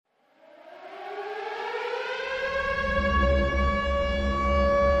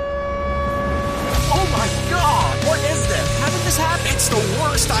the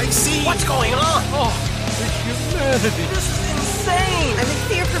worst I've seen. What's going on? Oh, the humanity. This is insane. I'm in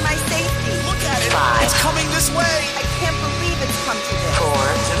fear for my safety. Look at it. 5. It's coming this way. I can't believe it's come to this. 4.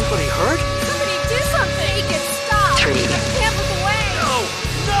 Is anybody hurt? Somebody do something. Make it stop. 3. I can't look away.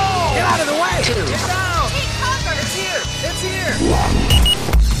 No! Get out of the way! 2. Get down. Take cover. It's here! It's here!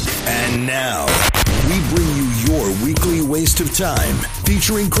 And now, we bring you your weekly waste of time,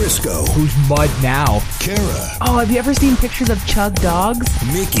 featuring Crisco, who's mud now, Kara. Oh, have you ever seen pictures of chug dogs?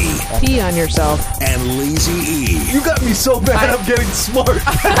 Mikki. Pee on yourself. And Lazy E. You got me so bad I'm getting smart.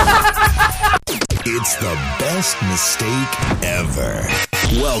 It's the best mistake ever.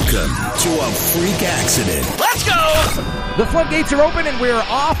 Welcome to a freak accident. Let's go! The floodgates are open and we're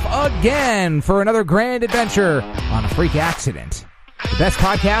off again for another grand adventure on a freak accident. The best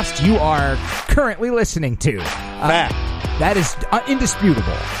podcast you are currently listening to. Fact. That is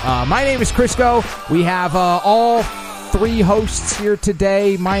indisputable. My name is Crisco. We have all 3 hosts here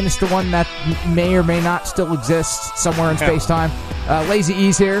today, minus the one that may or may not still exist somewhere in space-time. Lazy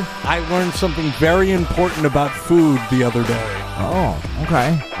E's here. I learned something very important about food the other day. Oh,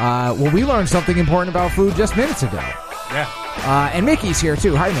 okay. Well, we learned something important about food just minutes ago. Yeah. And Mickey's here,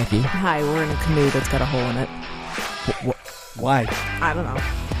 too. Hi, Mikki. Hi, we're in a canoe that's got a hole in it. Why? I don't know.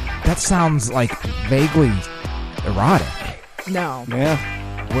 That sounds like vaguely erotic. No. Yeah.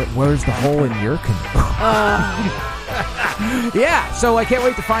 Where's the hole in your canoe? Yeah, so I can't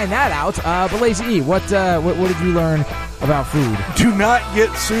wait to find that out. But Lazy E, what did you learn about food? Do not get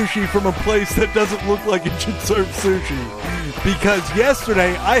sushi from a place that doesn't look like it should serve sushi. Because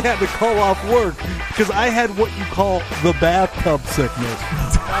yesterday I had to call off work because I had what you call the bathtub sickness.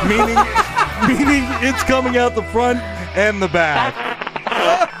 meaning it's coming out the front and the back.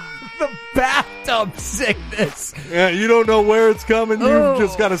 The bathtub sickness. Yeah, you don't know where it's coming. You've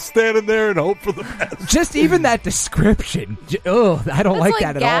just got to stand in there and hope for the best. Just even that description. I don't like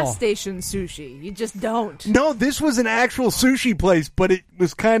that at all. Gas station sushi. You just don't. No, this was an actual sushi place, but it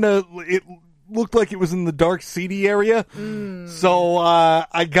was it looked like it was in the dark, seedy area. So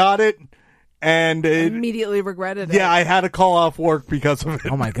I got it. And immediately regretted it. Yeah, I had to call off work because of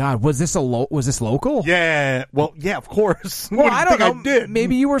it. Oh my God, was this local? Yeah, well, yeah, of course. Well, I don't know. I did.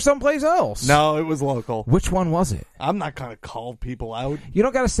 Maybe you were someplace else. No, it was local. Which one was it? I'm not gonna call people out. You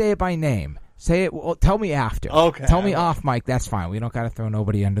don't got to say it by name. Say it. Well, tell me after. Okay. Tell me off, Mike. That's fine. We don't got to throw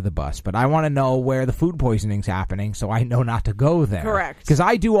nobody under the bus. But I want to know where the food poisoning's happening, so I know not to go there. Correct. Because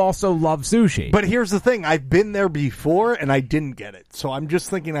I do also love sushi. But here's the thing: I've been there before, and I didn't get it. So I'm just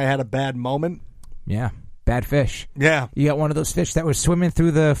thinking I had a bad moment. Yeah, bad fish. Yeah. You got one of those fish that was swimming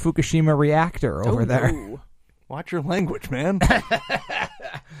through the Fukushima reactor over there. Watch your language, man.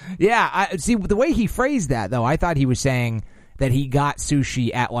 Yeah, I see the way he phrased that, though. I thought he was saying that he got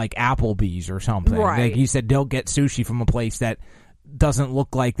sushi at, like, Applebee's or something. Right. Like, he said, don't get sushi from a place that doesn't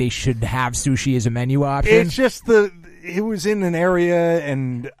look like they should have sushi as a menu option. It's just it was in an area,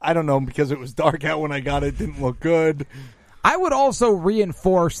 and I don't know, because it was dark out when I got it, it didn't look good. I would also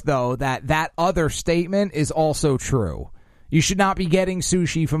reinforce, though, that other statement is also true. You should not be getting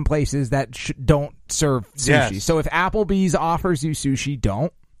sushi from places that don't serve sushi. Yes. So if Applebee's offers you sushi,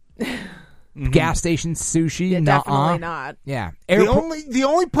 don't. Gas station sushi, Yeah, definitely not. Yeah. The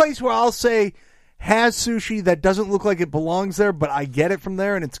only place where I'll say has sushi that doesn't look like it belongs there, but I get it from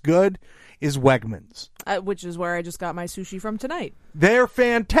there and it's good, is Wegmans. Which is where I just got my sushi from tonight. They're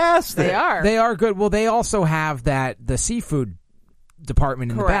fantastic. They are. They are good. Well, they also have the seafood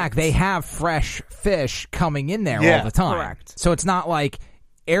department in the back. They have fresh fish coming in there all the time. Correct. So it's not like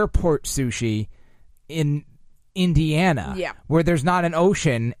airport sushi in Indiana, where there's not an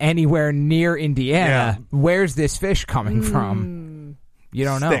ocean anywhere near Indiana. Yeah. Where's this fish coming from? You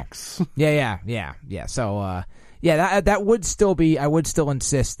don't know. Sticks. Yeah. So, that would still be. I would still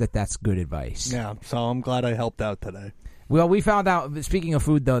insist that that's good advice. Yeah. So I'm glad I helped out today. Well, we found out. Speaking of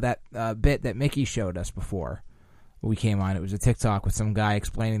food, though, that bit that Mikki showed us before we came on, it was a TikTok with some guy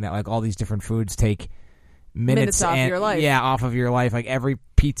explaining that, like, all these different foods take minutes off your life. Yeah, off of your life. Like every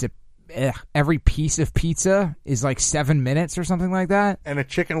piece of pizza is like 7 minutes or something like that. And a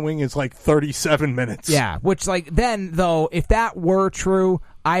chicken wing is like 37 minutes. Yeah, which, like, then, though, if that were true,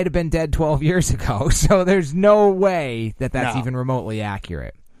 I'd have been dead 12 years ago. So there's no way that's even remotely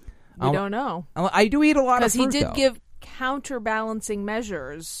accurate. We don't know. I do eat a lot of fruit, because he did though. give counterbalancing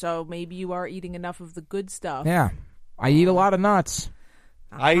measures, so maybe you are eating enough of the good stuff. Yeah. I eat a lot of nuts.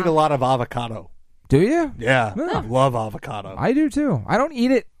 I eat a lot of avocado. Do you? Yeah. I love avocado. I do, too. I don't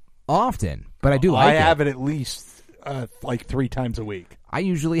eat it often, but I do like it. I have it at least like 3 times a week. I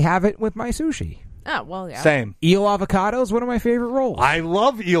usually have it with my sushi. Oh, well, yeah. Same. Eel avocado is one of my favorite rolls. I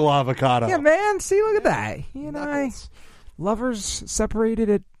love eel avocado. Yeah, man. See, look at that. You and Knuckles. lovers separated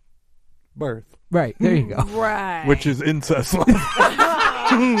at Birth. right. There you go. Right. Which is incest.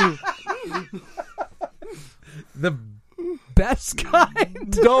 The best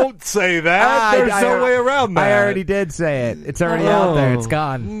kind. Don't say that. There's no way around that. I already did say it. It's already out there. It's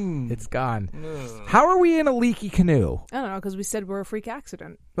gone. It's gone. How are we in a leaky canoe? I don't know, because we said we're a freak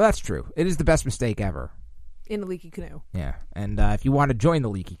accident Well, that's true. It is the best mistake ever. in a leaky canoe. Yeah. And if you want to join the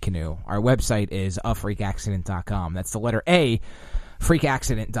leaky canoe, our website is afreakaccident.com. That's the letter A,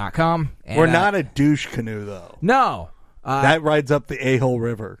 freakaccident.com. And, We're not a douche canoe, though. No. That rides up the A-hole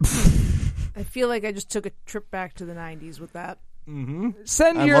river. I feel like I just took a trip back to the 90s with that.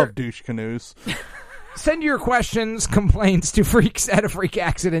 Send I your love douche canoes. Send your questions, complaints to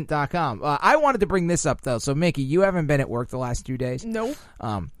freaks@freakaccident.com. I wanted to bring this up, though. So, Mickey, you haven't been at work the last 2 days? Nope.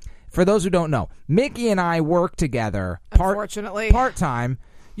 For those who don't know, Mickey and I work together Unfortunately. part-time.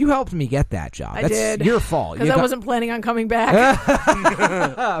 You helped me get that job. I That's did. your fault. Because I wasn't planning on coming back.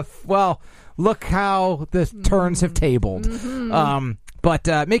 Well, look how the turns have tabled.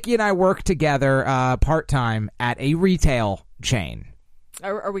 But Mickey and I work together part-time at a retail chain.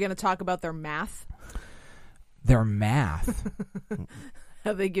 Are we going to talk about their math? Their math?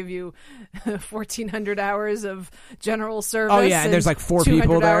 How they give you 1,400 hours of general service. Oh, yeah, and there's like 4 people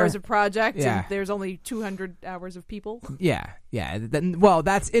 200 there. hours of project, Yeah. and there's only 200 hours of people. Yeah. Well,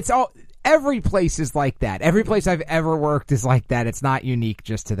 it's all. Every place is like that. Every place I've ever worked is like that. It's not unique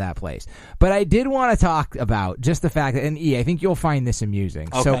just to that place. But I did want to talk about just the fact that, and I think you'll find this amusing.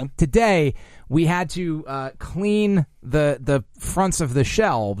 Okay. So today we had to clean the fronts of the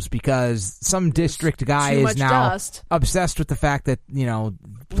shelves because some district guy too is much now dust. obsessed with the fact that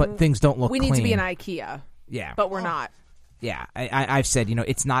things don't look We clean. need to be an IKEA, Yeah, but we're not. Yeah, I've said,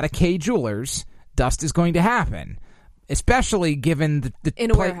 it's not a K Jewelers. Dust is going to happen, especially given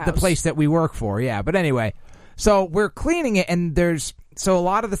In a warehouse. the place that we work for. Yeah, but anyway, so we're cleaning it, and so a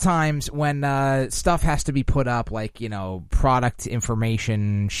lot of the times when stuff has to be put up, like, product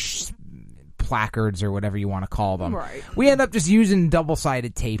information placards or whatever you want to call them, Right. we end up just using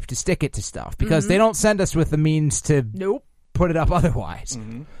double-sided tape to stick it to stuff because they don't send us with the means to Nope. put it up otherwise.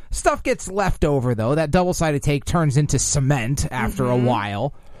 Stuff gets left over, though. That double-sided tape turns into cement after a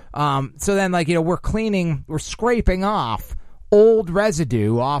while. So then, we're scraping off old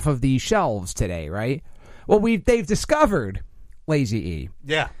residue off of these shelves today, right? Well, they've discovered, Lazy E,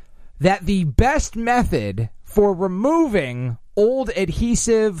 Yeah. that the best method for removing old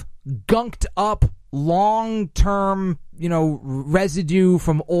adhesive, gunked up, long-term, residue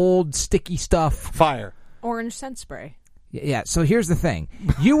from old sticky stuff. Fire. Orange scent spray, Yeah, so here's the thing.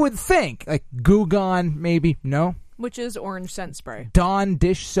 You would think, like, Goo Gone, maybe. No? which is orange scent spray. Dawn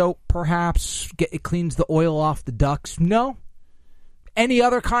dish soap, perhaps. It cleans the oil off the ducts. No. Any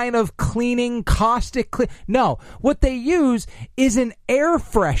other kind of cleaning, caustic no. What they use is an air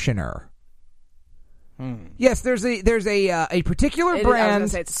freshener. Yes, there's a particular I was brand. going to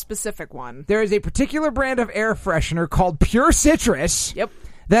say it's a specific one. There is a particular brand of air freshener called Pure Citrus. Yep.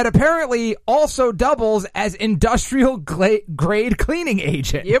 That apparently also doubles as industrial grade cleaning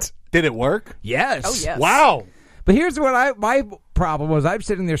agent. Yep. Did it work? Yes. Oh, yes. Wow. But here's what my problem was. I'm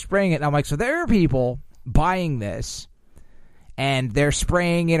sitting there spraying it, and I'm like, so there are people buying this, and they're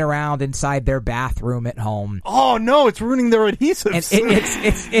spraying it around inside their bathroom at home. Oh, no, it's ruining their adhesives.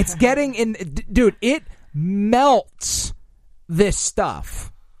 And it's getting in. Dude, it melts this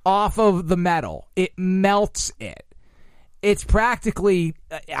stuff off of the metal. It melts it. It's practically,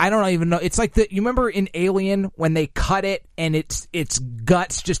 I don't even know. It's like you remember in Alien when they cut it and its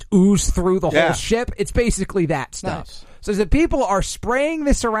guts just ooze through the whole ship? It's basically that stuff. Nice. So the people are spraying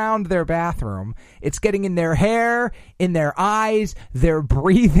this around their bathroom. It's getting in their hair, in their eyes. They're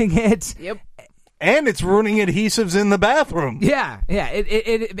breathing it. Yep. And it's ruining adhesives in the bathroom. Yeah.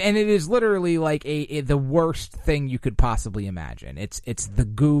 It is literally like the worst thing you could possibly imagine. It's the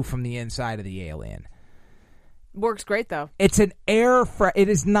goo from the inside of the alien. Works great, though. It's an it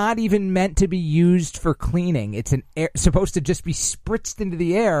is not even meant to be used for cleaning. It's supposed to just be spritzed into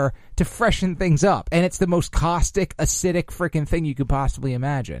the air to freshen things up. And it's the most caustic, acidic freaking thing you could possibly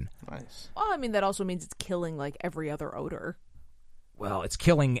imagine. Nice. Well, I mean, that also means it's killing, like, every other odor. Well, it's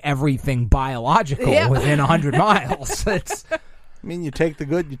killing everything biological Yeah. within 100 miles. I mean, you take the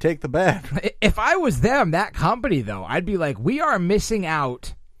good, you take the bad. If I was them, that company, though, I'd be like, we are missing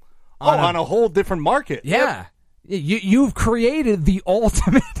out On a whole different market. Yeah. You've created the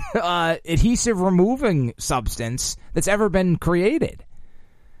ultimate adhesive removing substance that's ever been created.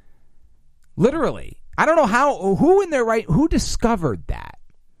 Literally. I don't know who discovered that?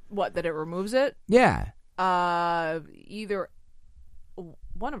 What, that it removes it? Yeah. Either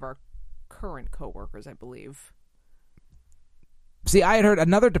one of our current coworkers, I believe. See, I had heard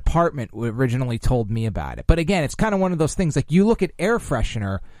another department originally told me about it. But again, it's kind of one of those things, like you look at air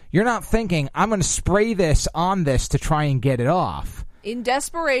freshener, you're not thinking, I'm going to spray this on this to try and get it off. In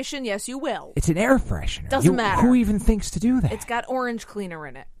desperation, yes, you will. It's an air freshener. Doesn't matter. Who even thinks to do that? It's got orange cleaner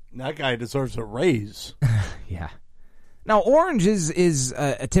in it. That guy deserves a raise. Yeah. Now, orange is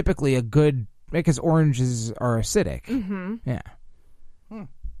typically a good, because oranges are acidic. Mm-hmm. Yeah.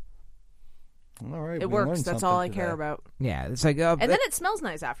 All right, It works. That's all I care about. Yeah, it's like, and then it smells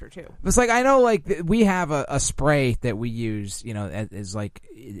nice after too. It's like, I know, like we have a spray that we use. You know, is like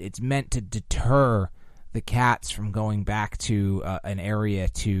it's meant to deter the cats from going back to an area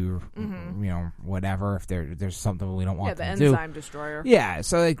to, you know, whatever, if there's something we don't want them to do. Yeah, the enzyme destroyer. Yeah,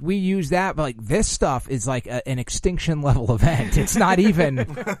 so like we use that, but like this stuff is like an extinction level event. It's not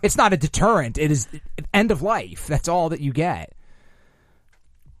even, it's not a deterrent. It is end of life. That's all that you get.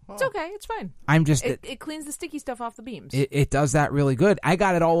 It's okay. It's fine. I'm just it cleans the sticky stuff off the beams. It does that really good. I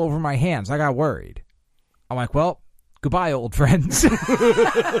got it all over my hands. I got worried. I'm like, well, goodbye, old friends.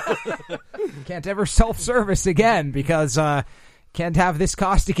 Can't ever self-service again because can't have this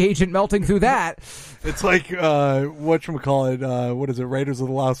caustic agent melting through that. It's like whatchamacallit, what is it, Raiders of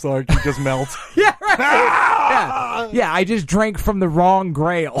the Lost Ark? You just melt. Yeah, right. Yeah, I just drank from the wrong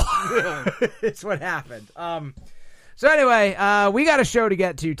grail. It's what happened. So anyway, we got a show to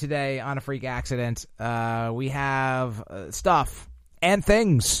get to today on A Freak Accident. We have stuff and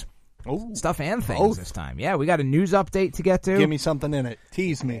things. Ooh. Stuff and things this time. Yeah, we got a news update to get to. Give me something in it.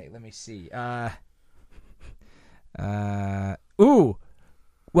 Tease me. Okay, let me see. Ooh.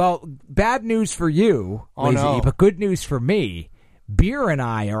 Well, bad news for you, Lazy, but good news for me. Beer and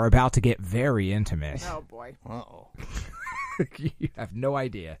I are about to get very intimate. Oh, boy. Uh-oh. You have no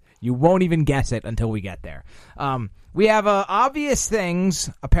idea. You won't even guess it until we get there. We have obvious things,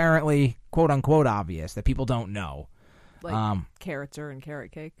 apparently, quote-unquote obvious, that people don't know. Like carrots are in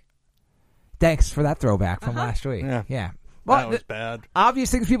carrot cake. Thanks for that throwback from last week. Yeah. Well, that was bad. Obvious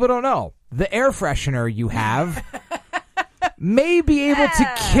things people don't know. The air freshener you have may be able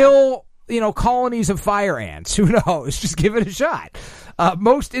to kill, colonies of fire ants. Who knows? Just give it a shot.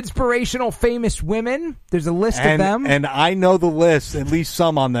 Most inspirational famous women. There's a list of them. And I know the list, at least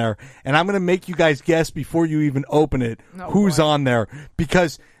some on there. And I'm going to make you guys guess before you even open it who's on there.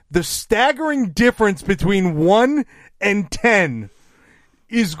 Because the staggering difference between 1 and 10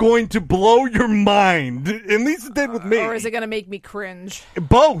 is going to blow your mind. At least it did with me. Or is it going to make me cringe?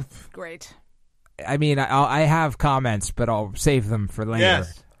 Both. Great. I mean, I have comments, but I'll save them for later.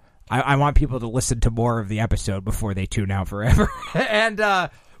 Yes. I want people to listen to more of the episode before they tune out forever. And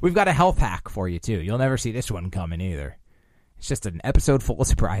we've got a health hack for you, too. You'll never see this one coming either. It's just an episode full of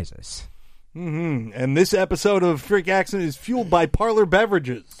surprises. Mm-hmm. And this episode of Freak Accident is fueled by Parlor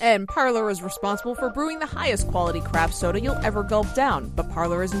Beverages. And Parlor is responsible for brewing the highest quality craft soda you'll ever gulp down. But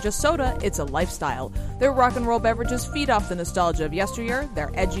Parlor isn't just soda, it's a lifestyle. Their rock and roll beverages feed off the nostalgia of yesteryear, they're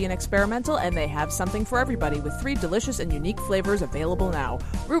edgy and experimental, and they have something for everybody with 3 delicious and unique flavors available now.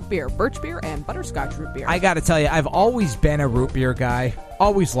 Root beer, birch beer, and butterscotch root beer. I gotta tell you, I've always been a root beer guy.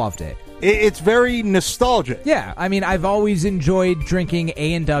 Always loved it. It's very nostalgic. Yeah, I mean, I've always enjoyed drinking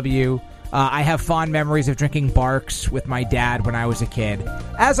A&W. I have fond memories of drinking Barks with my dad when I was a kid.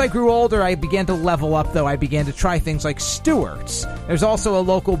 As I grew older, I began to level up, though. I began to try things like Stewart's. There's also a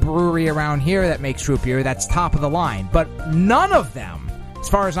local brewery around here that makes root beer that's top of the line. But none of them, as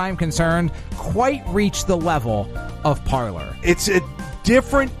far as I'm concerned, quite reach the level of Parlor. It's a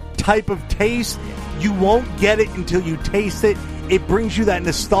different type of taste. You won't get it until you taste it. It brings you that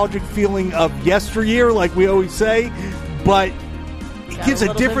nostalgic feeling of yesteryear, like we always say, but it gives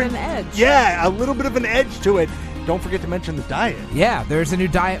a different edge. Yeah, a little bit of an edge to it. Don't forget to mention the diet. Yeah, there's a new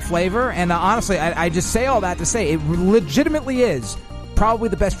diet flavor, and honestly, I just say all that to say it legitimately is probably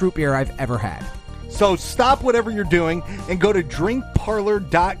the best root beer I've ever had. So stop whatever you're doing and go to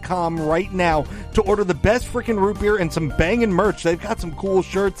drinkparlor.com right now to order the best freaking root beer and some banging merch. They've got some cool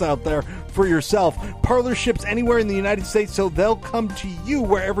shirts out there for yourself. Parlor ships anywhere in the United States, so they'll come to you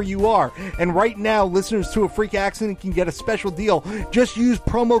wherever you are. And right now, listeners to A Freak Accident can get a special deal. Just use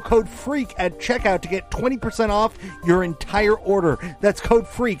promo code FREAK at checkout to get 20% off your entire order. That's code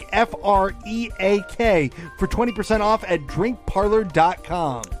FREAK, F-R-E-A-K, for 20% off at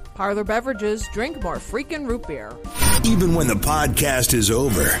drinkparlor.com. Parlor Beverages, drink more freaking root beer. Even when the podcast is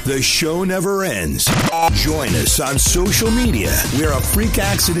over, the show never ends. Join us on social media, where A Freak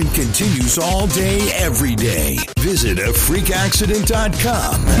Accident continues all day, every day. Visit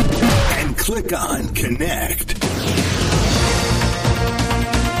afreakaccident.com and click on Connect.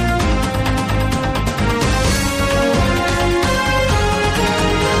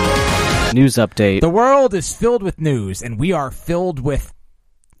 News update. The world is filled with news, and we are filled with...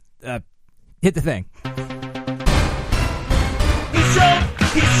 hit the thing.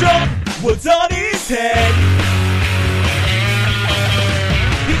 He showed what's on his head.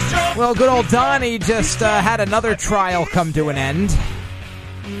 Well, good old Donnie just had another trial come to an end.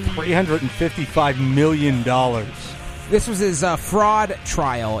 $355 million. This was his fraud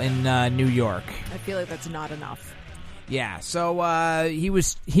trial in New York. I feel like that's not enough. Yeah, so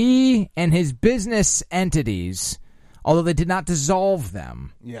he and his business entities, although they did not dissolve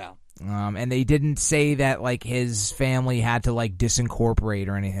them. Yeah. And they didn't say that like his family had to like disincorporate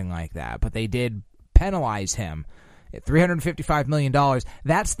or anything like that, but they did penalize him at $355 million.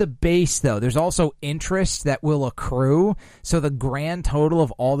 That's the base, though. There's also interest that will accrue, so the grand total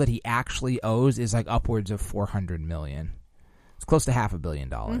of all that he actually owes is like upwards of $400 million. It's close to $500 million.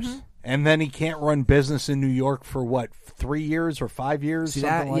 Mm-hmm. And then he can't run business in New York for what, 3 years or 5 years? See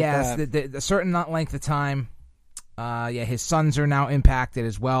something that? Like yes, that. the certain length of time. His sons are now impacted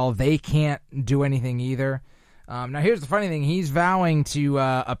as well. They can't do anything either. Now, here's the funny thing. He's vowing to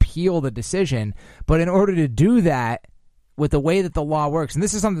appeal the decision, but in order to do that, with the way that the law works, and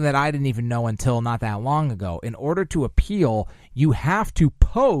this is something that I didn't even know until not that long ago, in order to appeal, you have to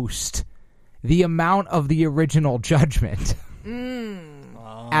post the amount of the original judgment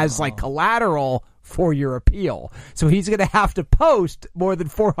as like collateral for your appeal. So he's going to have to post more than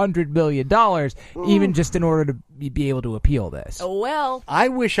 $400 million even just in order to be able to appeal this. Oh, well. I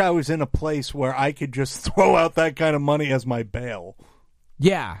wish I was in a place where I could just throw out that kind of money as my bail.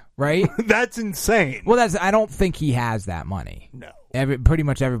 Yeah, right? That's insane. Well, I don't think he has that money. No. Pretty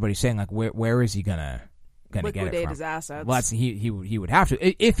much everybody's saying, like, where is he gonna get it from? Liquidate his assets. Well, he would have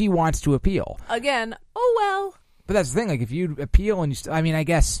to, if he wants to appeal. Again, oh, well. But that's the thing, like, if you appeal and you... I mean, I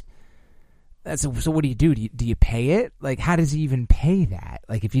guess... So what do you do? Do you pay it? Like, how does he even pay that?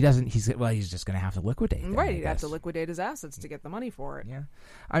 Like, if he doesn't, he's just going to have to liquidate them, right, he'd have to liquidate his assets to get the money for it. Yeah.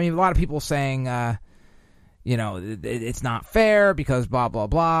 I mean, a lot of people saying, it's not fair because blah, blah,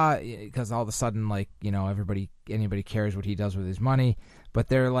 blah, because all of a sudden, like, anybody cares what he does with his money. But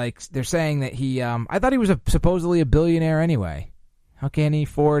they're saying that he, I thought he was supposedly a billionaire anyway. How can he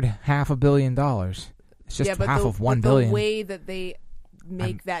afford $500 million? It's just half of $1 billion. The way that they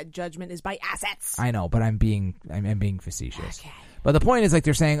make that judgment is by assets. I know, but I'm being facetious. Okay. But the point is, like,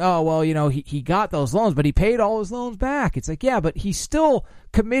 they're saying, oh, well, he got those loans, but he paid all his loans back. It's like, yeah, but he still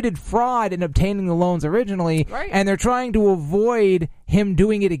committed fraud in obtaining the loans originally, right. And they're trying to avoid him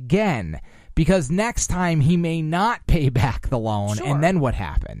doing it again because next time he may not pay back the loan, sure. And then what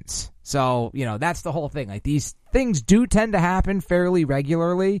happens? So, that's the whole thing. Like, these things do tend to happen fairly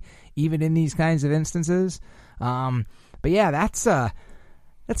regularly, even in these kinds of instances. But yeah, that's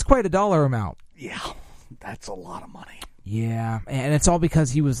quite a dollar amount. Yeah, that's a lot of money. Yeah, and it's all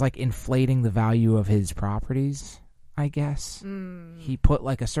because he was, like, inflating the value of his properties, I guess. He put,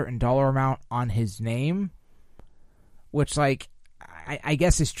 like, a certain dollar amount on his name, which, like, I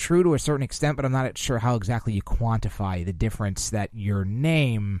guess is true to a certain extent, but I'm not sure how exactly you quantify the difference that your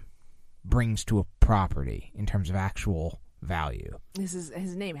name brings to a property in terms of actual value.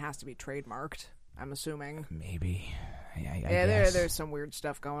 His name has to be trademarked, I'm assuming. Maybe. I guess. There's some weird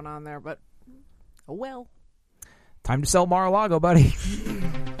stuff going on there, but oh well. Time to sell Mar-a-Lago, buddy.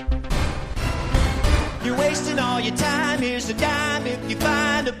 You're wasting all your time. Here's a dime if you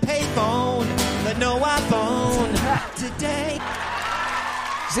find a payphone, but no iPhone today.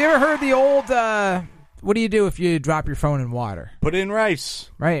 Has you ever heard the old, what do you do if you drop your phone in water? Put it in rice.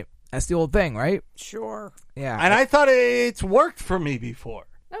 Right. That's the old thing, right? Sure. Yeah. And I thought it's worked for me before.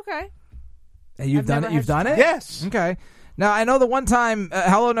 Okay. You've done it? You've done it? Yes. Okay. Now, I know the one time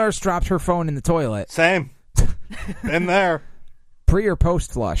Hello Nurse dropped her phone in the toilet. Same. Been there. Pre or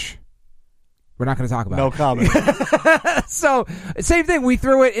post flush? We're not going to talk about it. No comment. So, same thing. We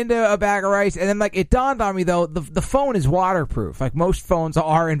threw it into a bag of rice, and then, like, it dawned on me, though, the phone is waterproof. Like, most phones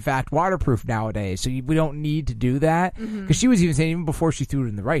are, in fact, waterproof nowadays, so we don't need to do that. Because she was even saying, even before she threw it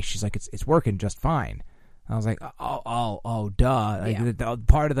in the rice, she's like, it's working just fine. I was like, oh, duh. Like, the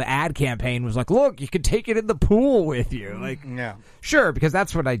part of the ad campaign was like, look, you can take it in the pool with you. Like, yeah. Sure, because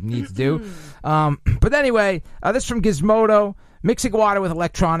that's what I need to do. But anyway, this is from Gizmodo. Mixing water with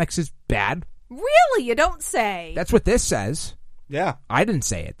electronics is bad. Really? You don't say. That's what this says. Yeah. I didn't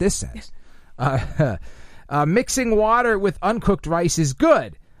say it. This says. Mixing water with uncooked rice is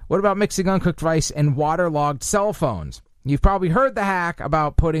good. What about mixing uncooked rice and waterlogged cell phones? You've probably heard the hack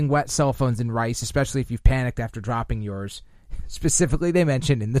about putting wet cell phones in rice, especially if you've panicked after dropping yours. Specifically, they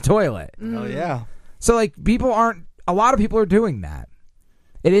mentioned in the toilet. Oh, yeah. So, like, a lot of people are doing that.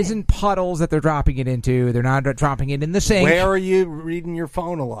 It isn't puddles that they're dropping it into. They're not dropping it in the sink. Where are you reading your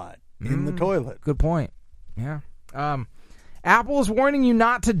phone a lot? in the toilet. Good point. Yeah. Apple is warning you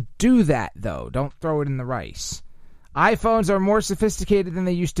not to do that, though. Don't throw it in the rice. iPhones are more sophisticated than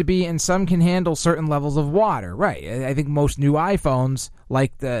they used to be, and some can handle certain levels of water. Right. I think most new iPhones,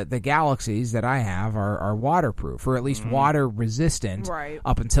 like the Galaxies that I have, are waterproof, or at least water resistant,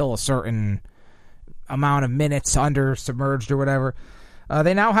 up until a certain amount of minutes under submerged or whatever.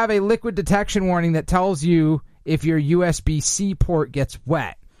 They now have a liquid detection warning that tells you if your USB-C port gets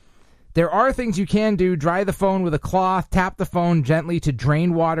wet. There are things you can do. Dry the phone with a cloth. Tap the phone gently to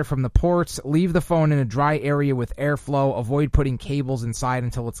drain water from the ports. Leave the phone in a dry area with airflow. Avoid putting cables inside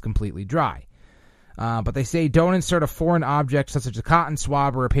until it's completely dry. But they say don't insert a foreign object such as a cotton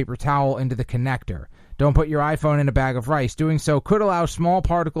swab or a paper towel into the connector. Don't put your iPhone in a bag of rice. Doing so could allow small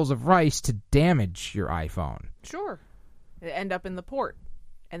particles of rice to damage your iPhone. Sure. It end up in the port,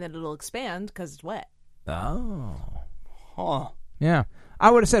 and then it'll expand because it's wet. Oh. Huh. Yeah. I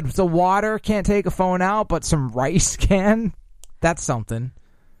would have said the water can't take a phone out, but some rice can. That's something.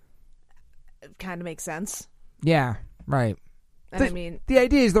 It kind of makes sense. Yeah, right. And I mean, the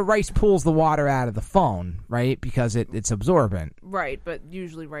idea is the rice pulls the water out of the phone, right? Because it's absorbent. Right, but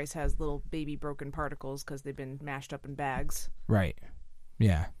usually rice has little baby broken particles because they've been mashed up in bags. Right.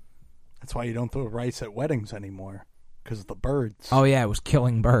 Yeah. That's why you don't throw rice at weddings anymore. Because of the birds. Oh, yeah, it was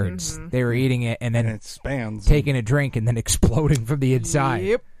killing birds. Mm-hmm. They were eating it and then it expands. Taking a drink and then exploding from the inside.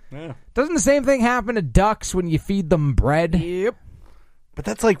 Yep. Yeah. Doesn't the same thing happen to ducks when you feed them bread? Yep. But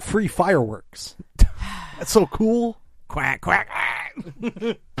that's like free fireworks. That's so cool. Quack, quack.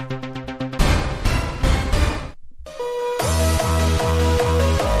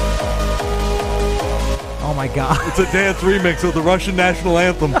 Oh, my God. It's a dance remix of the Russian national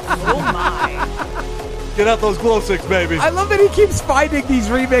anthem. Oh, my. Get out those glow sticks, baby. I love that he keeps finding these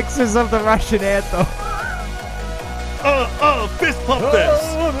remixes of the Russian anthem. Fist pump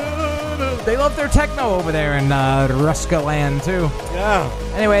this. They love their techno over there in Ruska land, too. Yeah.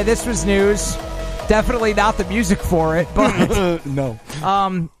 Anyway, this was news. Definitely not the music for it, but... No.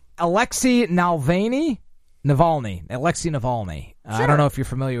 Alexey Navalny. Alexey Navalny. Sure. I don't know if you're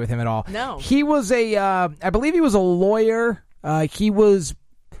familiar with him at all. No. He was I believe he was a lawyer. He was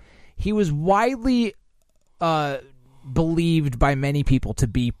widely believed by many people to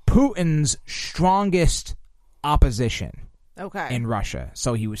be Putin's strongest opposition. Okay. In Russia.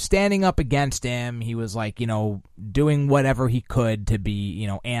 So he was standing up against him. He was doing whatever he could to be,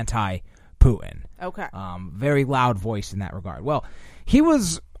 anti-Putin. Okay. Very loud voice in that regard. Well, he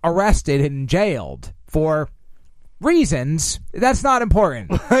was arrested and jailed for reasons. That's not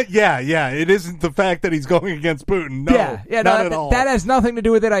important. Yeah. It isn't the fact that he's going against Putin. No, not at all. That has nothing to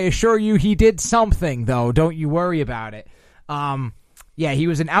do with it. I assure you he did something, though. Don't you worry about it. He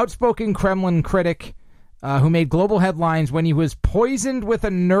was an outspoken Kremlin critic who made global headlines when he was poisoned with a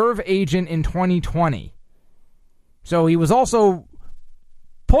nerve agent in 2020. So he was also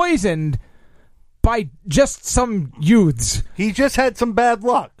poisoned by just some youths. He just had some bad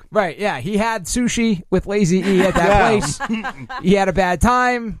luck. Right, yeah. He had sushi with Lazy E at that place. He had a bad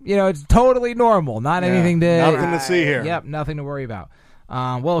time. It's totally normal. Not anything to... Nothing to see here. Yep, nothing to worry about.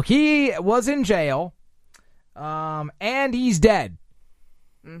 Well, he was in jail, and he's dead.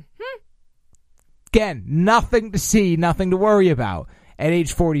 Mm-hmm. Again, nothing to see, nothing to worry about at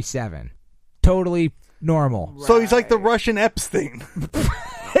age 47. Totally normal. So he's like the Russian Epstein.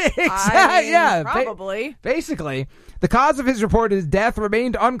 Exactly. Yeah, probably. Basically, the cause of his reported death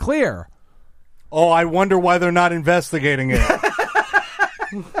remained unclear. Oh, I wonder why they're not investigating it.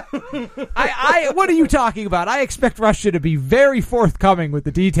 What are you talking about? I expect Russia to be very forthcoming with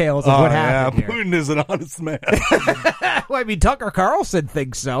the details of what happened. Yeah, Putin is an honest man. Well, I mean, Tucker Carlson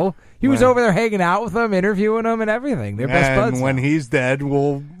thinks so. He was over there hanging out with them, interviewing them, and everything. They're best buds. And when he's dead,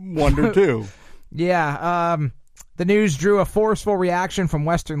 we'll wonder too. Yeah. The news drew a forceful reaction from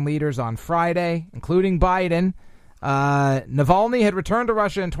Western leaders on Friday, including Biden. Navalny had returned to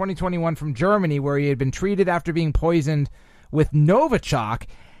Russia in 2021 from Germany, where he had been treated after being poisoned with Novichok,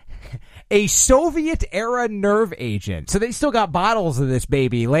 a Soviet-era nerve agent. So they still got bottles of this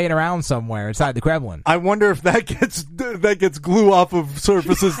baby laying around somewhere inside the Kremlin. I wonder if that gets glue off of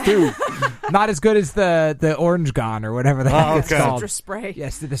surfaces too. Not as good as the Orange Gone or whatever the heck it's called. Citrus spray.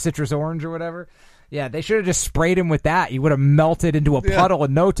 Yes, the citrus orange or whatever. Yeah, they should have just sprayed him with that. He would have melted into a puddle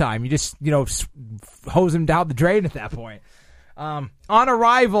in no time. You just, hose him down the drain at that point. On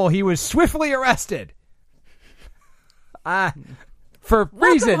arrival, he was swiftly arrested. For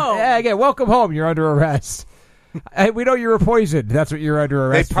reason. Again, welcome home. You're under arrest. We know you were poisoned. That's what you're under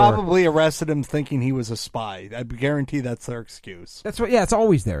arrest for. They probably arrested him thinking he was a spy. I guarantee that's their excuse. It's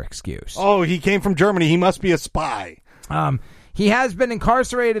always their excuse. Oh, he came from Germany. He must be a spy. He has been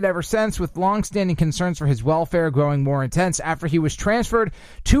incarcerated ever since, with long-standing concerns for his welfare growing more intense after he was transferred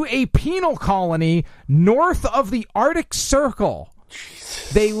to a penal colony north of the Arctic Circle.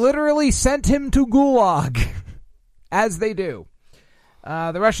 Jesus. They literally sent him to Gulag, as they do.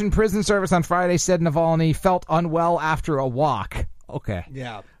 The Russian prison service on Friday said Navalny felt unwell after a walk. Okay.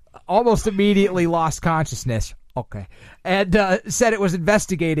 Yeah. Almost immediately lost consciousness. Okay. And said it was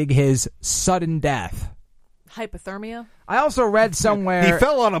investigating his sudden death. Hypothermia? I also read somewhere... He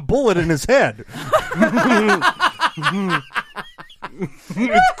fell on a bullet in his head.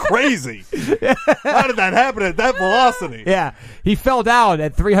 It's crazy. How did that happen at that velocity? Yeah. He fell down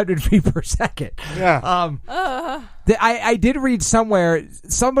at 300 feet per second. Yeah. I did read somewhere,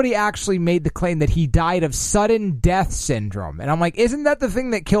 somebody actually made the claim that he died of sudden death syndrome. And I'm like, isn't that the thing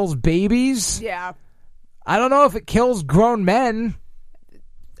that kills babies? Yeah. I don't know if it kills grown men.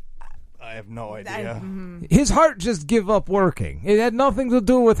 I have no idea. His heart just give up working. It had nothing to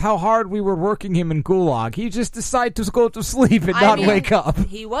do with how hard we were working him in Gulag. He just decided to go to sleep and not wake up.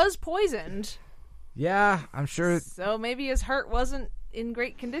 He was poisoned. Yeah, I'm sure. So maybe his heart wasn't in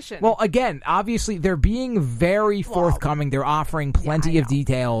great condition. Well, again, obviously they're being very forthcoming. They're offering plenty of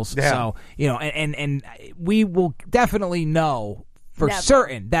details. Yeah. So, and we will definitely know for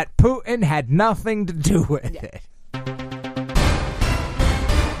certain that Putin had nothing to do with it.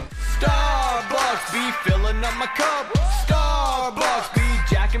 Starbucks be filling up my cup. Starbucks be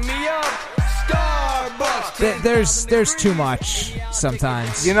jacking me up. Starbucks. There's too much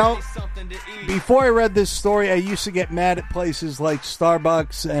sometimes. Before I read this story, I used to get mad at places like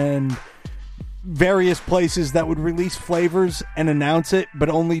Starbucks and various places that would release flavors and announce it, but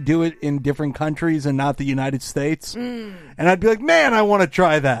only do it in different countries and not the United States. And I'd be like, man, I want to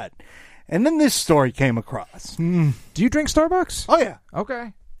try that. And then this story came across. Do you drink Starbucks? Oh, yeah.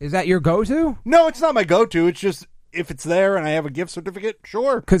 Okay. Is that your go-to? No, it's not my go-to. It's just if it's there and I have a gift certificate,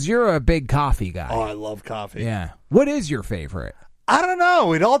 sure. Because you're a big coffee guy. Oh, I love coffee. Yeah. What is your favorite? I don't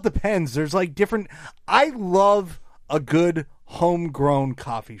know. It all depends. There's like different... I love a good homegrown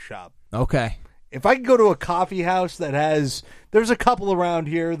coffee shop. Okay. If I could go to a coffee house that has... There's a couple around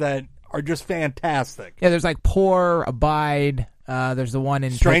here that are just fantastic. Yeah, there's like Pour, Abide. There's the one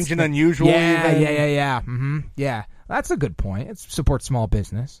in... Strange and Unusual. Yeah, even. yeah. Mm-hmm. Yeah. That's a good point. It supports small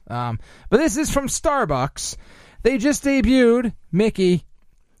business. But this is from Starbucks. They just debuted, Mickey.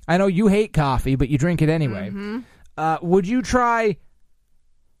 I know you hate coffee, but you drink it anyway. Mm-hmm. Would you try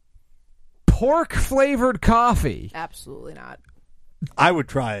pork-flavored coffee? Absolutely not. I would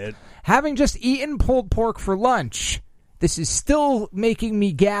try it. Having just eaten pulled pork for lunch, this is still making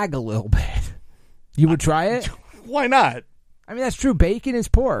me gag a little bit. You would try it? Why not? I mean, that's true. Bacon is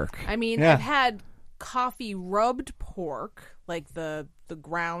pork. I mean, Yeah. I've had coffee rubbed pork, like the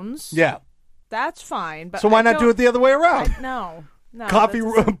grounds. Yeah. That's fine. But So why I not do it the other way around? No. Coffee,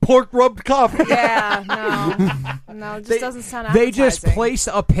 pork rubbed coffee. Yeah, no, it just doesn't sound appetizing. They just place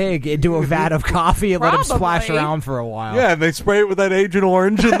a pig into a vat of coffee and let him splash Probably. around for a while. Yeah, and they spray it with that Agent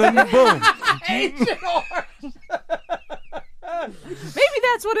Orange, and then boom. Agent Orange. Maybe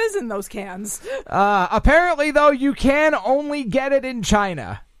that's what is in those cans. Apparently, though, you can only get it in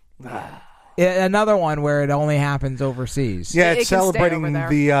China. Another one where it only happens overseas. Yeah, It it's can stay celebrating over there.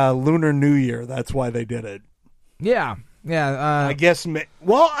 the Lunar New Year. That's why they did it. Yeah. I guess.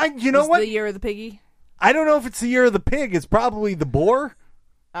 Well, you know It's what? the year of the piggy. I don't know if it's the year of the pig. It's probably the boar.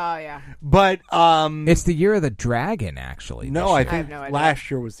 Oh, yeah. But It's the year of the dragon, actually. no, I I have think no idea.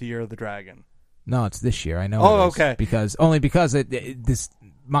 last year was the year of the dragon. No, it's this year. I know. Oh, it is, okay. Because this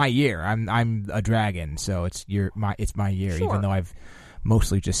my year. I'm a dragon, so it's my year. Sure. Even though I've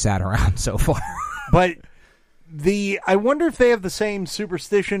mostly just sat around so far. But I wonder if they have the same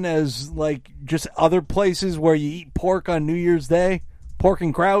superstition as like just other places where you eat pork on New Year's Day, pork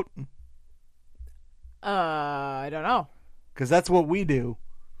and kraut. I don't know. Because that's what we do.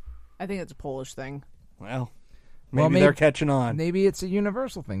 I think it's a Polish thing. Well, maybe they're catching on. Maybe it's a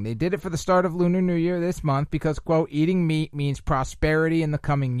universal thing. They did it for the start of Lunar New Year this month because, quote, eating meat means prosperity in the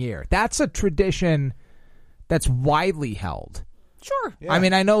coming year. That's a tradition that's widely held. Sure. Yeah. I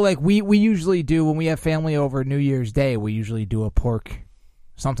mean, I know like we usually do when we have family over New Year's Day, we usually do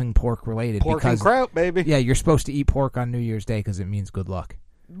something pork related. Pork and kraut, baby. Yeah, you're supposed to eat pork on New Year's Day because it means good luck.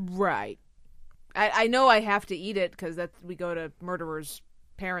 Right. I know I have to eat it because we go to Murderer's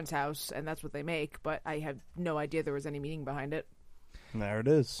parents' house and that's what they make, but I have no idea there was any meaning behind it. There it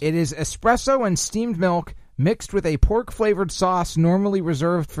is. It is espresso and steamed milk mixed with a pork-flavored sauce normally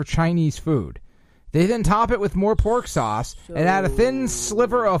reserved for Chinese food. They then top it with more pork sauce and add a thin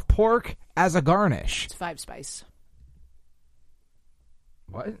sliver of pork as a garnish. It's 5 spice.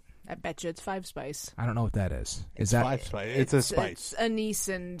 What? I bet you it's 5 Spice. I don't know what that is. It's 5 Spice. It's a spice. It's anise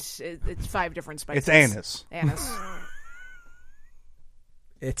and it's 5 different spices. It's anise. Anise.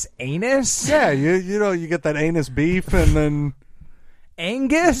 It's anus? Yeah, you know, you get that anus beef and then...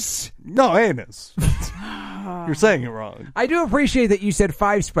 Angus? No, anus. You're saying it wrong. I do appreciate that you said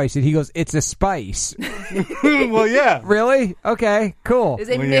 5 Spice, and he goes, it's a spice. Well, yeah. Really? Okay, cool.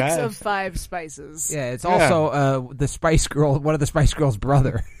 It's a mix of 5 spices. Yeah, it's also the Spice Girl, one of the Spice Girls'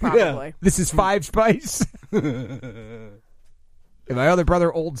 brother. Probably. Yeah. This is 5 Spice. And my other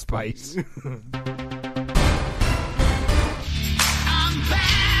brother, Old Spice.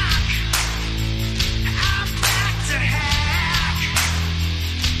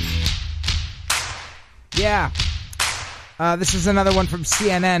 Yeah. This is another one from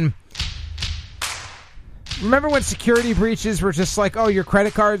CNN. Remember when security breaches were just like, oh, your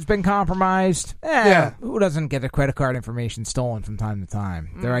credit card's been compromised? Yeah. Who doesn't get their credit card information stolen from time to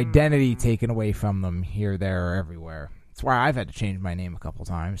time? Their identity taken away from them here, there, or everywhere. That's why I've had to change my name a couple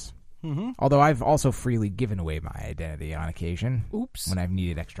times. Mm-hmm. Although I've also freely given away my identity on occasion. Oops. When I've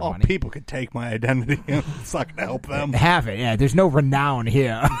needed extra Oh, money. people could take my identity. It's not going to help them. Have it, yeah. There's no renown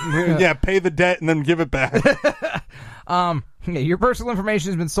here. Yeah, pay the debt and then give it back. Your personal information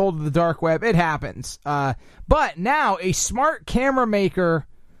has been sold to the dark web. It happens. But now a smart camera maker,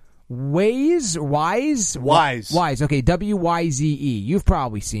 Wise. Okay, W-Y-Z-E. You've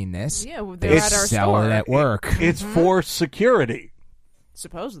probably seen this. Yeah, they're at our sell store. it at work. It's for security.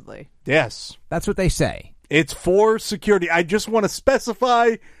 Supposedly. Yes. That's what they say. It's for security. I just want to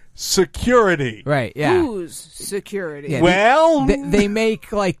specify security. Right, yeah. Whose security? Yeah, Well... They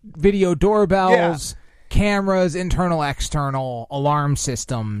make, like, video doorbells, cameras, internal, external, alarm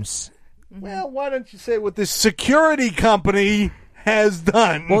systems. Well, why don't you say what this security company has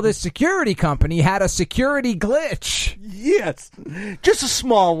done? Well, this security company had a security glitch. Yes. Just a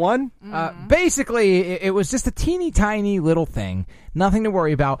small one. Basically, it was just a teeny tiny little thing. Nothing to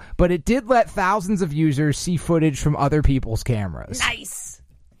worry about. But it did let thousands of users see footage from other people's cameras. Nice.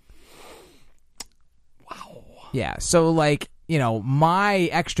 Wow. Yeah, so like, you know, my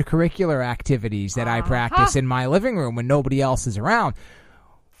extracurricular activities that I practice in my living room when nobody else is around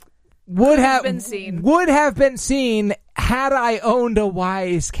would have been seen had I owned a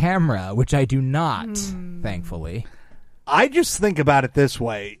Wise camera, which I do not, thankfully. I just think about it this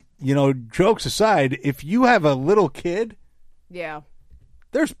way. You know, jokes aside, if you have a little kid, Yeah.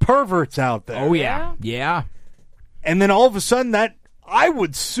 there's perverts out there. Oh, yeah. Yeah. And then all of a sudden, I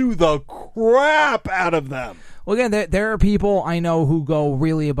would sue the crap out of them. Well, again, there are people I know who go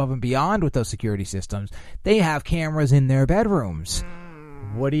really above and beyond with those security systems. They have cameras in their bedrooms.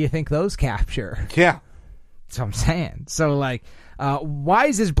 What do you think those capture? Yeah. That's what I'm saying. So, like,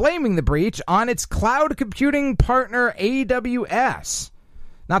 Wise is blaming the breach on its cloud computing partner AWS.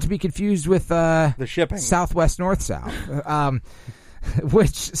 Not to be confused with the shipping. Southwest North-South,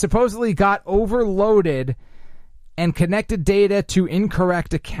 which supposedly got overloaded and connected data to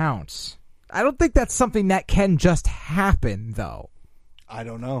incorrect accounts. I don't think that's something that can just happen, though. I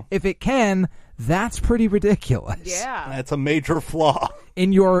don't know. If it can, that's pretty ridiculous. Yeah. That's a major flaw.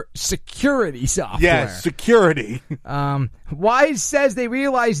 In your security software. Yes, security. Wise says they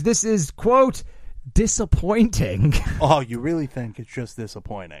realize this is, quote, disappointing. Oh, you really think it's just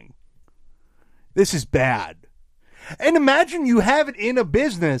disappointing? This is bad. And imagine you have it in a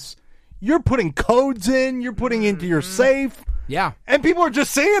business. You're putting codes in. You're putting into your safe. Yeah. And people are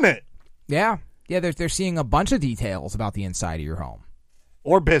just seeing it. Yeah. Yeah, they're seeing a bunch of details about the inside of your home.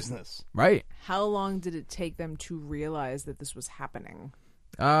 Or business. Right. How long did it take them to realize that this was happening?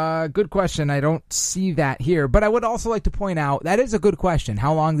 Good question. I don't see that here. But I would also like to point out, that is a good question.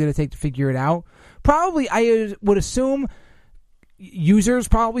 How long did it take to figure it out? Probably, I would assume users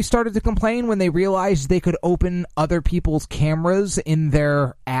probably started to complain when they realized they could open other people's cameras in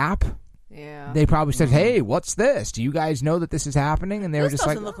their app. Yeah. They probably said, hey, what's this? Do you guys know that this is happening? And they were just like,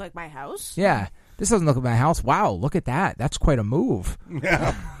 This doesn't look like my house. yeah, this doesn't look like my house. Wow, look at that. That's quite a move.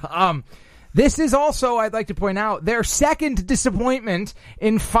 Yeah. This is also, I'd like to point out, their second disappointment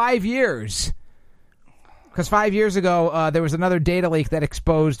in 5 years. Because 5 years ago, there was another data leak that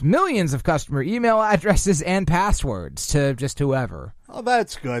exposed millions of customer email addresses and passwords to just whoever. Oh,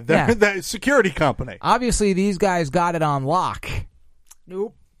 that's good. They're the security company. Obviously, these guys got it on lock.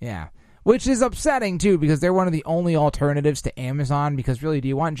 Nope. Yeah. Which is upsetting, too, because they're one of the only alternatives to Amazon. Because, really, do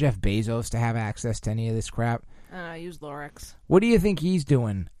you want Jeff Bezos to have access to any of this crap? I use Lorex. What do you think he's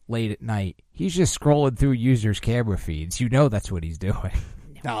doing late at night? He's just scrolling through users' camera feeds. You know that's what he's doing.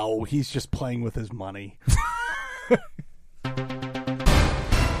 No, he's just playing with his money.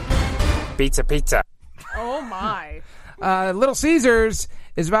 Pizza. Oh, my. Little Caesars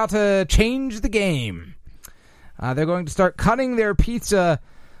is about to change the game. They're going to start cutting their pizza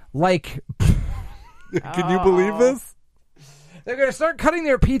like... Can you believe this? They're going to start cutting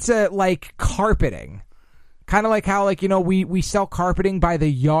their pizza like carpeting. Kind of like how, like, you know, we sell carpeting by the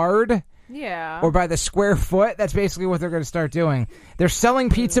yard. Yeah. Or by the square foot. That's basically what they're going to start doing. They're selling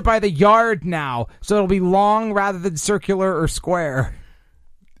pizza by the yard now, so it'll be long rather than circular or square.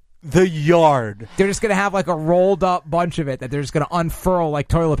 The yard. They're just going to have like a rolled up bunch of it that they're just going to unfurl like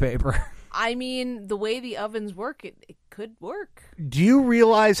toilet paper. I mean, the way the ovens work, it could work. Do you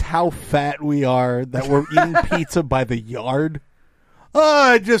realize how fat we are that we're eating pizza by the yard?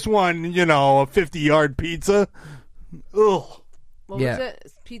 I just want, a 50-yard pizza. Ugh. What was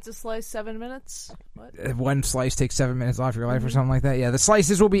it? Pizza slice, 7 minutes? What? One slice takes 7 minutes off your life or something like that. Yeah, the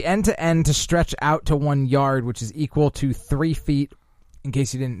slices will be end-to-end to stretch out to 1 yard, which is equal to 3 feet, in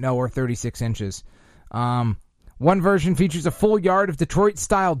case you didn't know, or 36 inches. One version features a full yard of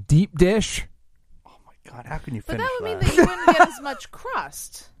Detroit-style deep dish. Oh, my God. How can you But finish that would mean that you wouldn't get as much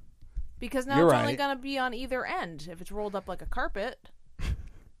crust. Because now it's only going to be on either end if it's rolled up like a carpet.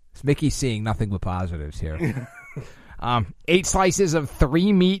 Mickey's seeing nothing but positives here. 8 slices of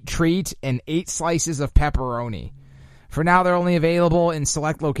 3-meat treat and 8 slices of pepperoni. For now, they're only available in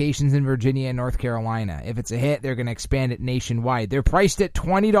select locations in Virginia and North Carolina. If it's a hit, they're going to expand it nationwide. They're priced at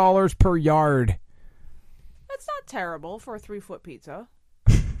 $20 per yard. That's not terrible for a 3-foot pizza.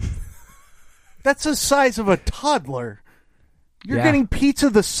 That's the size of a toddler. You're getting pizza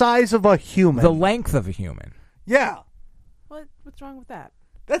the size of a human. The length of a human. Yeah. What's wrong with that?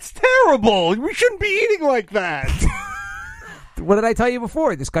 That's terrible. We shouldn't be eating like that. What did I tell you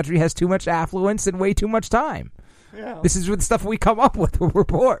before? This country has too much affluence and way too much time. Yeah. This is the stuff we come up with when we're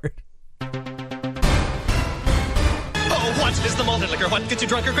bored. Oh, what is the malted liquor? What gets you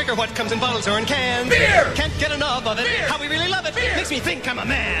drunker quicker? What comes in bottles or in cans? Beer! Can't get enough of it. Beer! How we really love it. Beer! Makes me think I'm a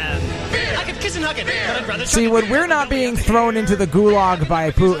man. Beer! I could kiss and hug it, but I'd rather See, chug when it. we're not being thrown into the gulag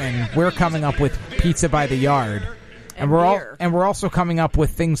by Putin, we're coming up with pizza by the yard. And we're also coming up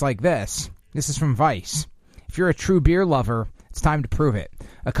with things like this. This is from Vice. If you're a true beer lover, it's time to prove it.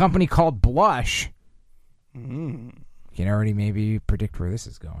 A company called Blush. You can already maybe predict where this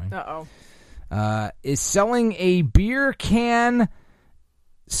is going. Uh-oh. Is selling a beer can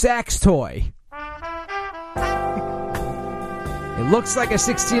sex toy. It looks like a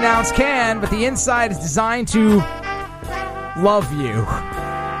 16-ounce can, but the inside is designed to love you.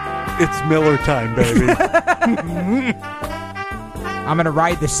 It's Miller time, baby. I'm going to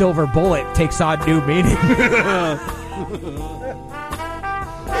ride the silver bullet takes on new meaning.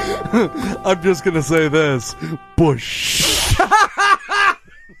 I'm just going to say this. Bush.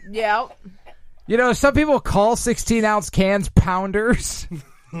 Yeah. You know, some people call 16-ounce cans pounders.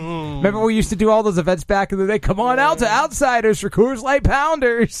 Remember we used to do all those events back in the day? Come on out to Outsiders for Coors Light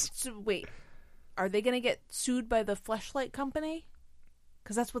Pounders. So, wait. Are they going to get sued by the Fleshlight Company?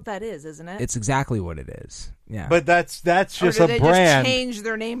 Because that's what that is, isn't it? It's exactly what it is. Yeah. But that's just or a did they brand. just change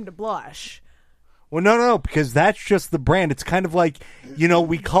their name to Blush? Well, no, because that's just the brand. It's kind of like,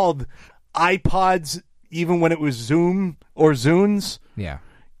 we called iPods even when it was Zoom or Zunes. Yeah.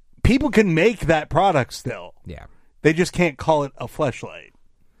 People can make that product still. Yeah. They just can't call it a Fleshlight.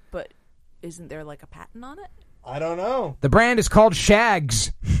 But isn't there like a patent on it? I don't know. The brand is called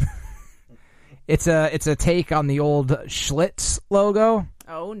Shags. It's a take on the old Schlitz logo.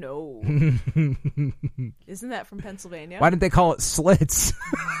 Oh, no. Isn't that from Pennsylvania? Why didn't they call it Slits?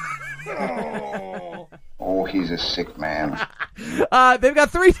 Oh, he's a sick man. They've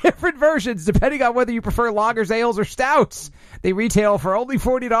got 3 different versions, depending on whether you prefer lagers, ales, or stouts. They retail for only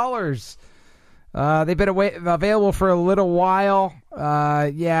 $40. They've been available for a little while.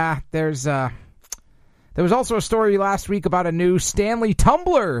 There was also a story last week about a new Stanley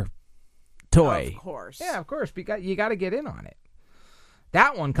Tumbler toy. Of course. Yeah, of course. You got to get in on it.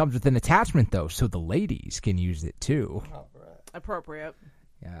 That one comes with an attachment, though, so the ladies can use it, too. Appropriate.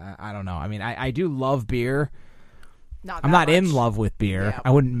 Yeah, I don't know. I mean, I do love beer. I'm not in love with beer. Yeah.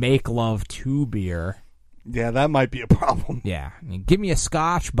 I wouldn't make love to beer. Yeah, that might be a problem. Yeah. I mean, give me a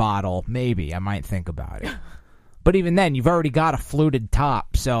Scotch bottle, maybe. I might think about it. But even then, you've already got a fluted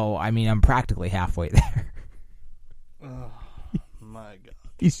top, so, I mean, I'm practically halfway there. Oh, my God.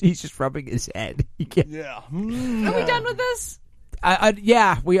 He's just rubbing his head. Yeah. Are we done with this?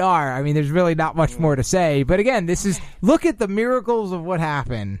 Yeah, we are. I mean, there's really not much more to say. But again, look at the miracles of what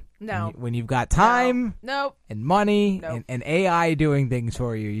happened. No. When you've got time Nope. and money Nope. and AI doing things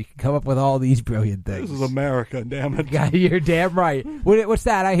for you, you can come up with all these brilliant things. This is America, damn it. Yeah, you're damn right. What's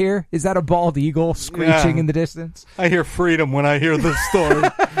that I hear? Is that a bald eagle screeching in the distance? I hear freedom when I hear this story.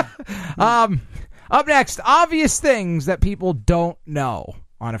 Up next, obvious things that people don't know.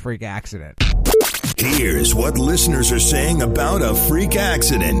 on A Freak Accident. Here's what listeners are saying about A Freak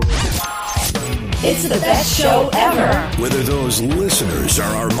Accident. It's the best show ever. Whether those listeners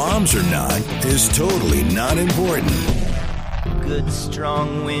are our moms or not is totally not important. Good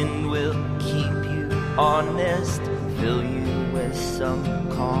strong wind will keep you honest, fill you with some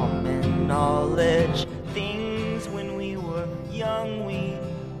common knowledge. Things when we were young we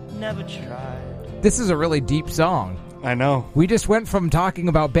never tried. This is a really deep song. I know. We just went from talking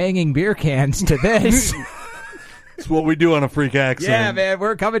about banging beer cans to this. It's what we do on A Freak Accident. Yeah, man,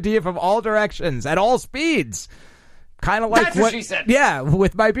 we're coming to you from all directions at all speeds. Kind of like That's what she said. Yeah,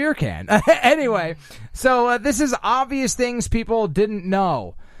 with my beer can. Anyway, so this is obvious things people didn't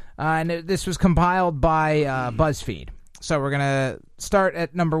know. And this was compiled by BuzzFeed. So we're going to start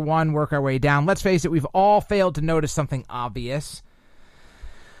at number 1, work our way down. Let's face it, we've all failed to notice something obvious.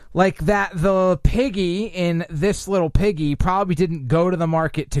 Like that the piggy in This Little Piggy probably didn't go to the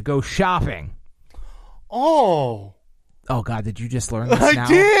market to go shopping. Oh, God, did you just learn this now? I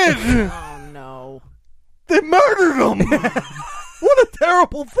did! Oh, no. They murdered him! What a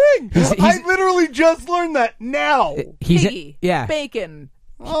terrible thing! I literally just learned that now! Piggy. Yeah. Bacon.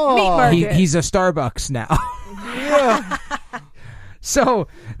 Oh. Meat market. He's a Starbucks now. Yeah. So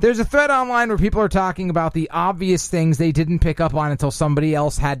there's a thread online where people are talking about the obvious things they didn't pick up on until somebody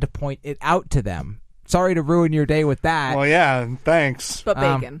else had to point it out to them. Sorry to ruin your day with that. Well, yeah, thanks. But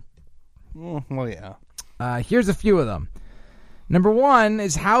bacon. Well, yeah. Here's a few of them. Number 1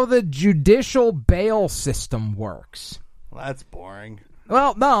 is how the judicial bail system works. Well, that's boring.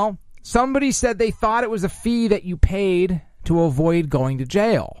 Well, no. Somebody said they thought it was a fee that you paid to avoid going to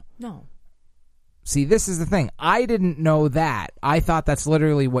jail. No. See, this is the thing. I didn't know that. I thought that's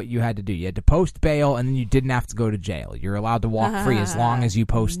literally what you had to do. You had to post bail, and then you didn't have to go to jail. You're allowed to walk free as long as you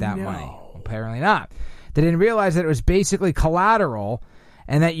post that money. Apparently not. They didn't realize that it was basically collateral,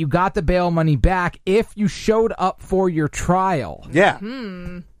 and that you got the bail money back if you showed up for your trial. Yeah.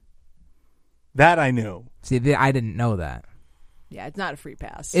 That I knew. See, I didn't know that. Yeah, it's not a free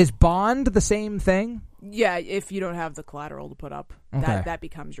pass. Is bond the same thing? Yeah, if you don't have the collateral to put up, Okay. that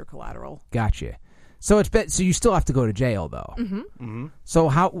becomes your collateral. Gotcha. So so you still have to go to jail, though. Mm-hmm. So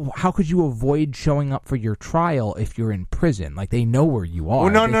how could you avoid showing up for your trial if you're in prison? Like, they know where you are. Oh,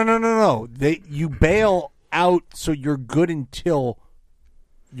 no. You bail out so you're good until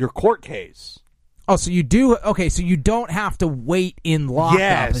your court case. Oh, so you do? Okay, so you don't have to wait in lockup.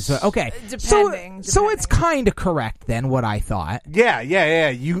 Yes. Okay. Depending. So it's kind of correct then, what I thought. Yeah.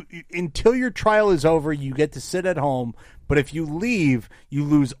 You until your trial is over, you get to sit at home. But if you leave, you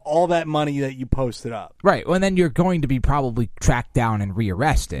lose all that money that you posted up. Right. Well, and then you're going to be probably tracked down and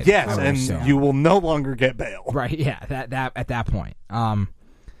rearrested. Yes, and you will no longer get bail. Right. Yeah. That at that point.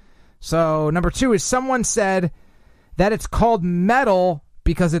 So number 2 is someone said that it's called metal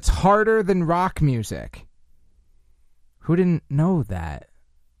because it's harder than rock music. Who didn't know that?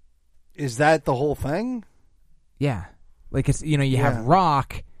 Is that the whole thing? Yeah. Like, it's, you have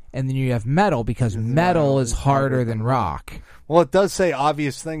rock and then you have metal because metal is harder than rock. Well, it does say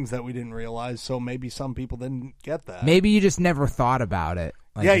obvious things that we didn't realize, so maybe some people didn't get that. Maybe you just never thought about it.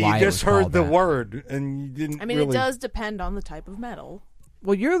 Like, yeah, why you it just was heard called the that. word and you didn't. I mean, really... it does depend on the type of metal.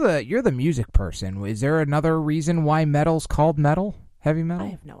 Well, you're the music person. Is there another reason why metal's called metal? Heavy metal? I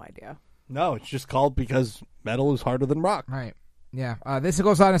have no idea. No, it's just called because metal is harder than rock. Right. Yeah. This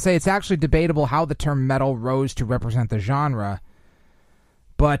goes on to say it's actually debatable how the term metal rose to represent the genre,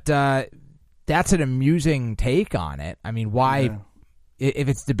 but that's an amusing take on it. I mean, why? Yeah. If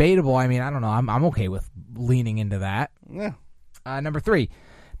it's debatable, I mean, I don't know. I'm okay with leaning into that. Yeah. Number 3,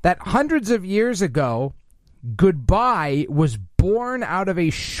 that hundreds of years ago, goodbye was born out of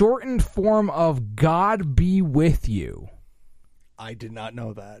a shortened form of God be with you. I did not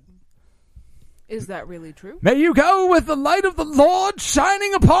know that. Is that really true? May you go with the light of the Lord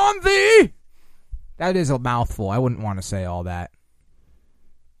shining upon thee. That is a mouthful. I wouldn't want to say all that.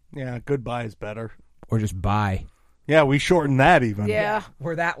 Yeah, goodbye is better. Or just bye. Yeah, we shortened that even. Yeah.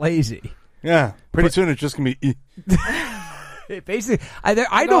 We're that lazy. Yeah, pretty soon it's just going to be... Basically, I know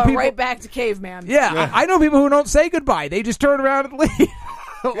Going people... right back to caveman. Yeah, I know people who don't say goodbye. They just turn around and leave.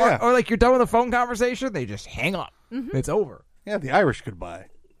 Yeah. or like you're done with a phone conversation, they just hang up. Mm-hmm. It's over. Yeah, the Irish goodbye.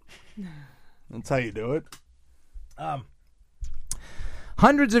 That's how you do it.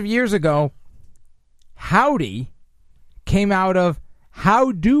 Hundreds of years ago, howdy came out of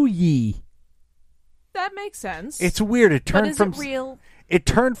how do ye. That makes sense. It's weird. It but turned is from it real? It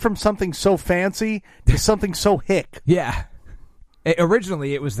turned from something so fancy to something so hick. Yeah.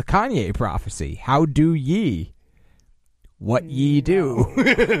 Originally, it was the Kanye prophecy. How do ye? What ye do.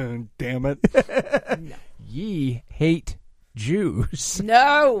 Damn it. No. Ye hate Jews.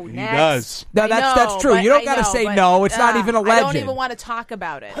 No, He next. does. No, that's true. You don't got to say no. It's not even a legend. I don't even want to talk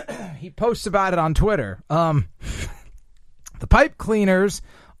about it. He posts about it on Twitter. The pipe cleaners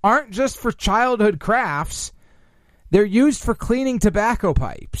aren't just for childhood crafts. They're used for cleaning tobacco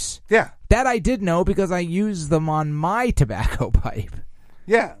pipes. Yeah. That I did know because I use them on my tobacco pipe.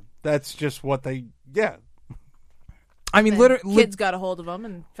 Yeah. That's just what they... Yeah. I mean, literally... Kids got a hold of them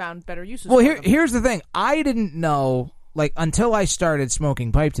and found better uses Well, for them. here's the thing. I didn't know, like, until I started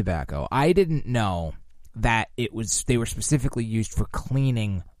smoking pipe tobacco, I didn't know that they were specifically used for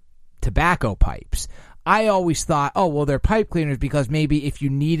cleaning tobacco pipes. I always thought, oh, well, they're pipe cleaners because maybe if you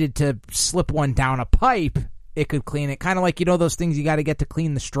needed to slip one down a pipe, it could clean it. Kind of like, those things you got to get to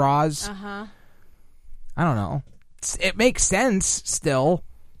clean the straws. Uh-huh. I don't know. It makes sense still.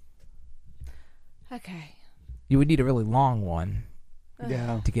 Okay. You would need a really long one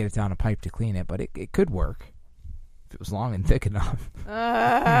to get it down a pipe to clean it, but it could work if it was long and thick enough.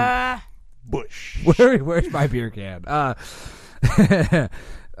 Bush. Where's my beer can?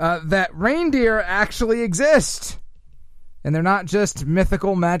 That reindeer actually exist. And they're not just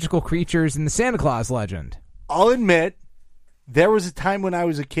mythical, magical creatures in the Santa Claus legend. I'll admit, there was a time when I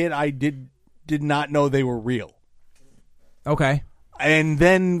was a kid I did not know they were real. Okay. And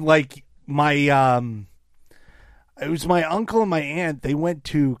then, like, it was my uncle and my aunt, they went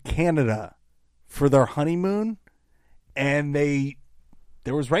to Canada for their honeymoon, and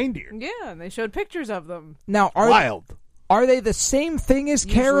there was reindeer. Yeah, and they showed pictures of them. Now, wild. Are they the same thing as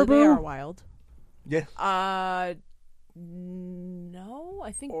Usually caribou? they are wild. Yeah. No,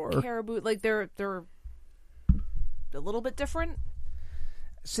 I think caribou, like, they're a little bit different.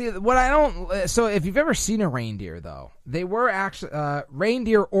 See, what I don't... So, if you've ever seen a reindeer, though, they were actually...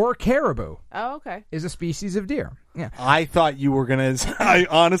 reindeer or caribou. Oh, okay. Is a species of deer. Yeah. I thought you were going to... I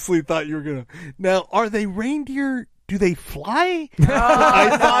honestly thought you were going to... Now, are they reindeer... Do they fly? Oh,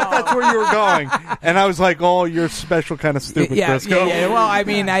 I thought that's where you were going. And I was like, oh, you're special kind of stupid, Crisco. Yeah. Well, I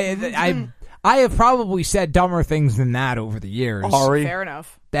mean, I have probably said dumber things than that over the years. Sorry. Fair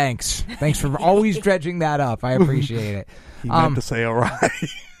enough. Thanks for always dredging that up. I appreciate it. He meant to say all right.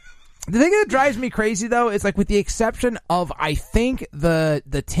 The thing that drives me crazy, though, is like with the exception of, I think,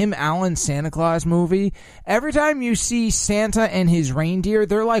 the Tim Allen Santa Claus movie, every time you see Santa and his reindeer,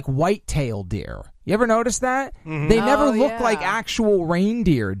 they're like white-tailed deer. You ever notice that? Mm-hmm. They never look like actual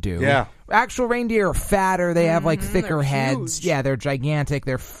reindeer do. Yeah. Actual reindeer are fatter. They have like thicker heads. Huge. Yeah, they're gigantic.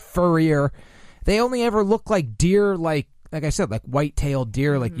 They're furrier. They only ever look like deer, like I said, like white-tailed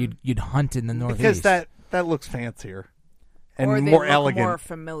deer, like you'd hunt in the Northeast. Because that looks fancier. And or they more look elegant. more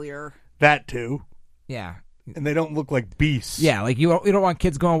familiar. That too. Yeah. And they don't look like beasts. Yeah, like you don't want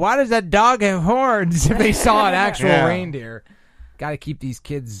kids going, why does that dog have horns if they saw an actual reindeer? Got to keep these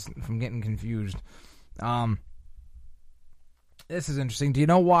kids from getting confused. This is interesting. Do you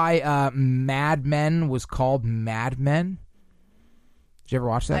know why Mad Men was called Mad Men? Did you ever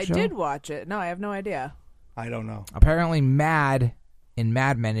watch that show? I did watch it. No, I have no idea. I don't know. Apparently Mad in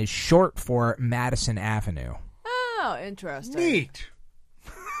Mad Men is short for Madison Avenue. Oh, interesting. Neat.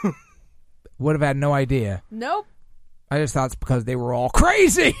 Would have had no idea. Nope. I just thought it's because they were all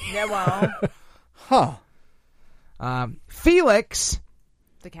crazy. Yeah, well. Felix.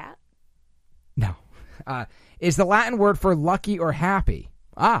 The cat? No. Is the Latin word for lucky or happy.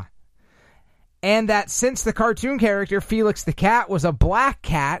 And that since the cartoon character Felix the cat was a black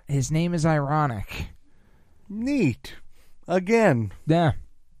cat, his name is ironic. Neat. Again. Yeah.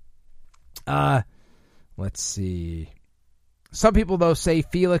 Let's see. Some people, though, say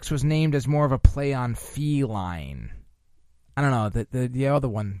Felix was named as more of a play on feline. I don't know. The other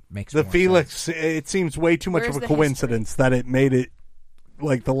one makes the more Felix, sense. It seems way too much Where's of a the coincidence that it made it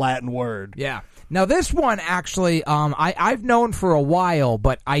like the Latin word. Yeah. Now, this one, actually, I've known for a while,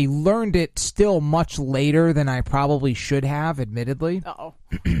 but I learned it still much later than I probably should have, admittedly. Uh-oh.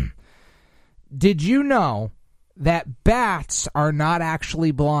 Did you know that bats are not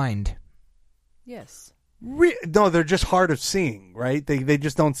actually blind? Yes. No, they're just hard of seeing, right? They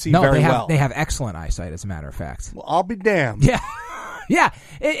just don't see No, very they have, well. they have excellent eyesight, as a matter of fact. Well, I'll be damned. Yeah. Yeah,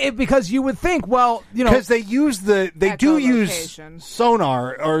 because you would think, well, because they use they do use Echolocation.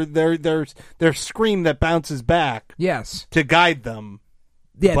 sonar or their screen that bounces back. Yes, to guide them.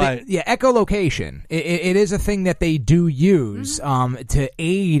 Yeah, but, echolocation. It is a thing that they do use to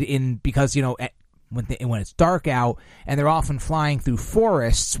aid in because when it's dark out and they're often flying through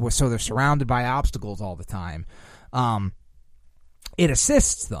forests, so they're surrounded by obstacles all the time. It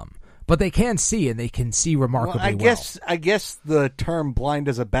assists them. But they can see, and they can see remarkably well. I guess the term blind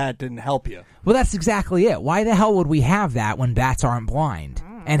as a bat didn't help you. Well, that's exactly it. Why the hell would we have that when bats aren't blind?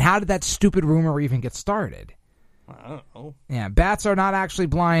 And how did that stupid rumor even get started? I don't know. Yeah, bats are not actually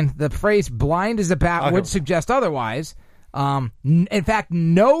blind. The phrase blind as a bat would suggest otherwise. In fact,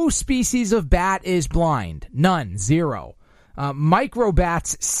 no species of bat is blind. None. Zero.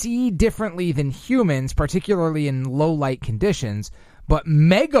 Microbats see differently than humans, particularly in low-light conditions. But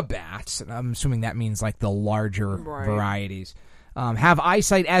megabats, and I'm assuming that means like the larger varieties, have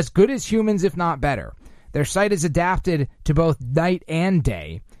eyesight as good as humans, if not better. Their sight is adapted to both night and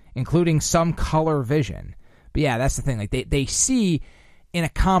day, including some color vision. But yeah, that's the thing. Like they see in a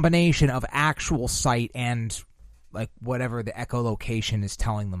combination of actual sight and like whatever the echolocation is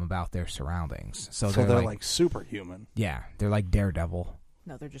telling them about their surroundings. So they're like superhuman. Yeah, they're like Daredevil.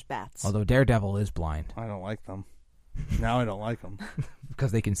 No, they're just bats. Although Daredevil is blind. I don't like them. Now I don't like them.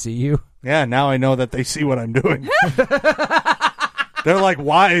 Because they can see you? Yeah, now I know that they see what I'm doing. They're like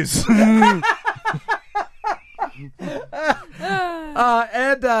wise.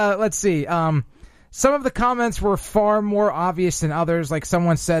 Let's see. Some of the comments were far more obvious than others. Like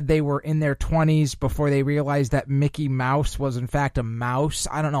someone said they were in their 20s before they realized that Mickey Mouse was in fact a mouse.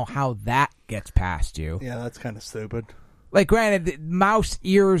 I don't know how that gets past you. Yeah, that's kind of stupid. Like, granted, mouse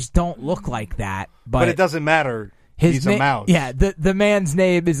ears don't look like that, but it doesn't matter. He's a mouse. Yeah, the man's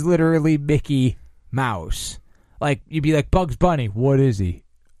name is literally Mickey Mouse. Like you'd be like Bugs Bunny. What is he?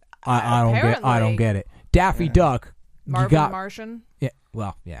 I don't get it. Daffy Duck. Marvin the Martian. Yeah.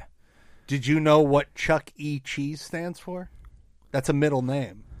 Well, yeah. Did you know what Chuck E. Cheese stands for? That's a middle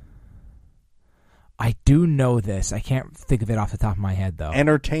name. I do know this. I can't think of it off the top of my head, though.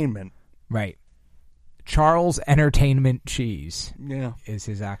 Entertainment. Right. Charles Entertainment Cheese. Yeah. Is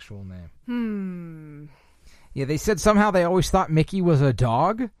his actual name. Yeah, they said somehow they always thought Mickey was a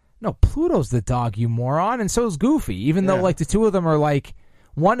dog. No, Pluto's the dog, you moron, and so is Goofy. Even though, like, the two of them are, like,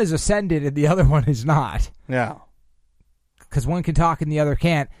 one is ascended and the other one is not. Yeah. Because one can talk and the other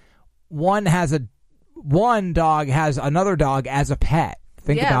can't. One dog has another dog as a pet.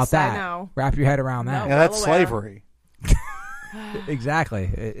 Think about that. I know. Wrap your head around that. Yeah, that's slavery.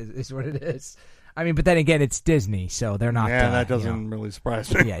 Exactly. It's what it is. I mean, but then again, it's Disney, so they're not. Yeah, that doesn't really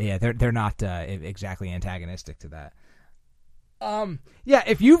surprise me. Yeah, they're not exactly antagonistic to that. Yeah,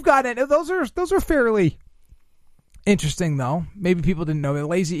 if you've got it, those are fairly interesting, though. Maybe people didn't know.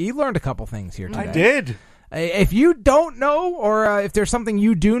 Lazy E learned a couple things here today. I did. If you don't know, or if there's something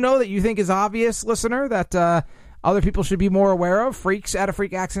you do know that you think is obvious, listener, that other people should be more aware of,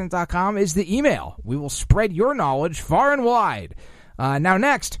 freaks@afreakaccident.com is the email. We will spread your knowledge far and wide. Now,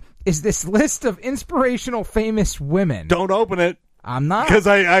 next is this list of inspirational famous women. Don't open it. I'm not. Because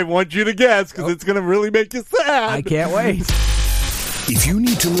I want you to guess, because it's going to really make you sad. I can't wait. If you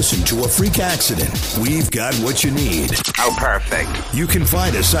need to listen to a freak accident, we've got what you need. How perfect. You can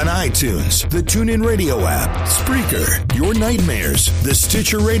find us on iTunes, the TuneIn Radio app, Spreaker, Your Nightmares, the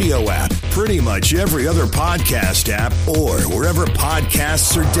Stitcher Radio app, pretty much every other podcast app, or wherever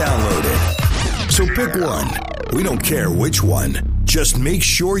podcasts are downloaded. So pick one. We don't care which one. Just make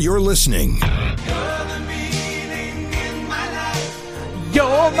sure you're listening.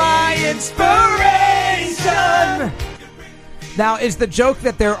 You're my inspiration. Now, is the joke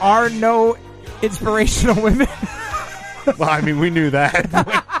that there are no inspirational women? Well, I mean, we knew that.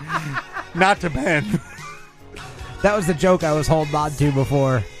 Not to Ben. That was the joke I was holding on to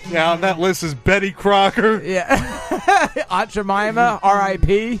before. Yeah, on that list is Betty Crocker. Yeah. Aunt Jemima,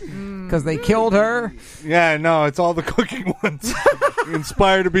 R.I.P., because they killed her. Yeah, no, it's all the cooking ones.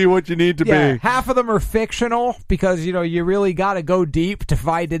 Inspire to be what you need to be. Half of them are fictional because, you really got to go deep to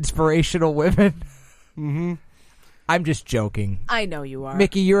find inspirational women. Mm-hmm. I'm just joking. I know you are.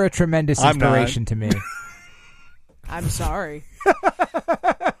 Mickey, you're a tremendous inspiration to me. I'm sorry.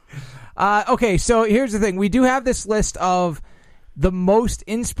 Okay, so here's the thing. We do have this list of the most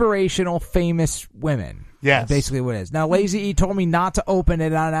inspirational famous women. Yes. Basically what it is. Now, Lazy E told me not to open it,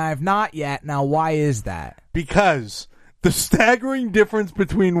 and I have not yet. Now, why is that? Because the staggering difference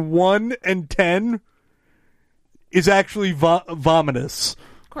between 1 and 10 is actually vomitous.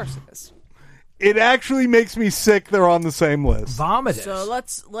 Of course it is. It actually makes me sick they're on the same list. Vomitous. So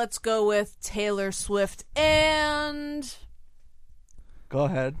let's go with Taylor Swift and... Go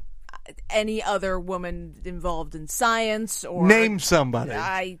ahead. Any other woman involved in science or... Name somebody.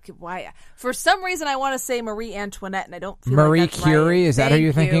 For some reason, I want to say Marie Antoinette, and I don't feel Marie like that's Curie, right. is that Thank who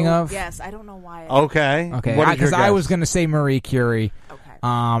you're thinking of? Yes, I don't know why. Okay. Because I was going to say Marie Curie. Okay.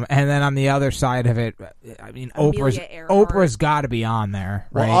 And then on the other side of it, I mean, Oprah's got to be on there,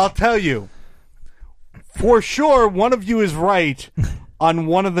 right? Well, I'll tell you. For sure, one of you is right on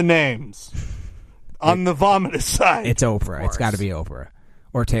one of the names. On the vomitous side. It's Oprah. It's got to be Oprah.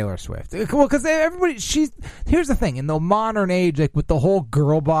 Or Taylor Swift. Well, because everybody, here's the thing. In the modern age, like with the whole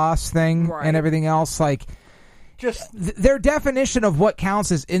girl boss thing and everything else, like, their definition of what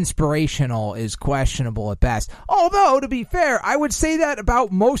counts as inspirational is questionable at best. Although, to be fair, I would say that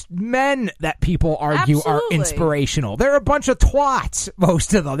about most men that people argue are inspirational. They're a bunch of twats,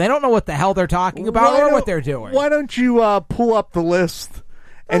 most of them. They don't know what the hell they're talking about or what they're doing. Why don't you pull up the list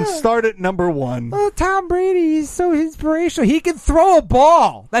and start at number 1? Oh, Tom Brady is so inspirational. He can throw a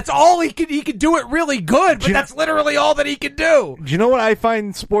ball. That's all he can. He can do it really good, but that's literally all that he can do. Do you know what I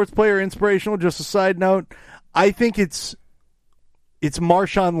find sports player inspirational? Just a side note. I think it's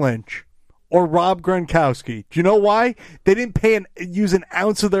Marshawn Lynch or Rob Gronkowski. Do you know why? They didn't use an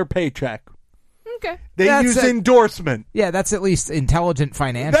ounce of their paycheck. Okay. They used endorsement. Yeah, that's at least intelligent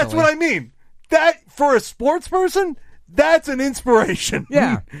financially. That's what I mean. That, for a sports person, that's an inspiration.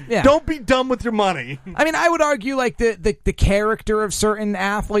 Yeah. Don't be dumb with your money. I mean, I would argue like the character of certain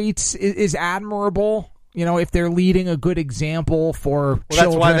athletes is admirable. You know, if they're leading a good example for children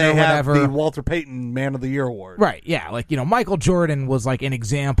that's why they or whatever. have the Walter Payton Man of the Year award. Right, yeah. Like, you know, Michael Jordan was like an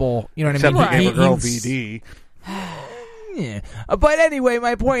example. You know what I mean? Except he gave a girl VD. Yeah. But anyway,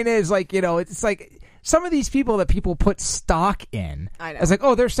 my point is, like, you know, it's like some of these people that people put stock in. I know. It's like,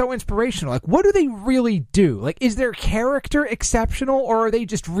 oh, they're so inspirational. Like, what do they really do? Like, is their character exceptional, or are they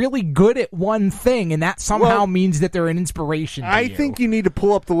just really good at one thing, and that somehow means that they're an inspiration to I think you need to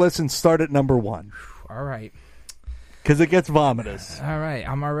pull up the list and start at number 1. All right. Because it gets vomitous. All right.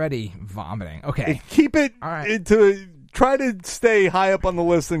 I'm already vomiting. Okay. Keep it All right. Try to stay high up on the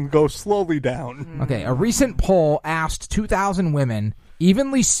list and go slowly down. Okay. A recent poll asked 2,000 women,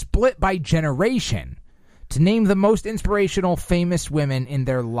 evenly split by generation, to name the most inspirational famous women in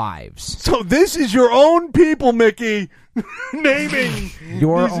their lives. So this is your own people, Mickey. Naming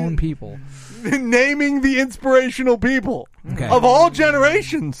your own people. Naming the inspirational people Okay. of all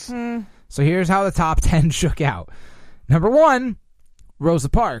generations. So here's how the top 10 shook out. Number 1, Rosa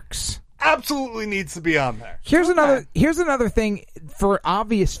Parks. Absolutely needs to be on there. Here's another thing for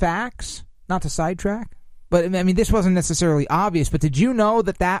obvious facts, not to sidetrack. But I mean, this wasn't necessarily obvious, but did you know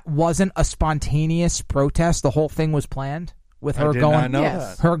that wasn't a spontaneous protest? The whole thing was planned with her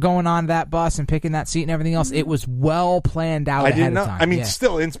her going on that bus and picking that seat and everything else. It was well planned out ahead of time. I mean,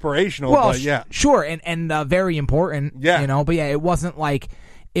 still inspirational, well, but yeah. Sure, and very important. Yeah. You know, but yeah, it wasn't like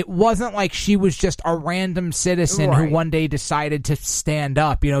she was just a random citizen who one day decided to stand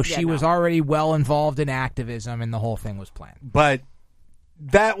up. You know, she was already well involved in activism, and the whole thing was planned. But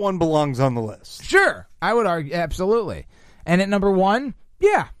that one belongs on the list. Sure, I would argue absolutely. And at number 1,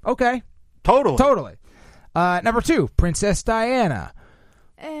 yeah, okay, totally. Number 2, Princess Diana.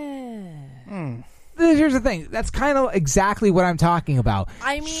 Here's the thing. That's kind of exactly what I'm talking about.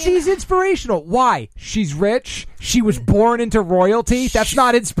 I mean, she's inspirational. Why? She's rich. She was born into royalty. That's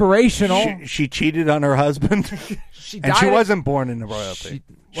not inspirational. She cheated on her husband. She wasn't born into royalty.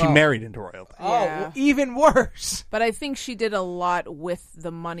 She married into royalty. Oh, well, even worse. But I think she did a lot with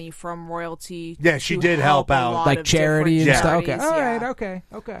the money from royalty. Yeah, she did help out. Like charity and stuff. Okay. All right,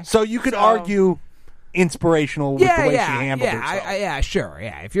 okay. So you could argue inspirational with the way she handled herself. Yeah, sure.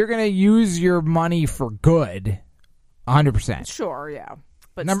 Yeah, if you're going to use your money for good, 100%. Sure, yeah.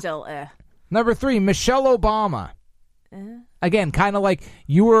 But still, Number 3, Michelle Obama. Again, kind of like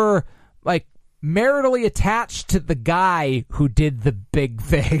you were like maritally attached to the guy who did the big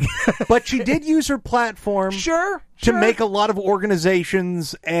thing. But she did use her platform to make a lot of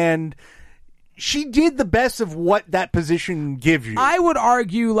organizations, and she did the best of what that position gives you. I would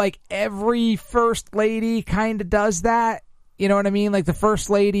argue like every first lady kind of does that. You know what I mean? Like the first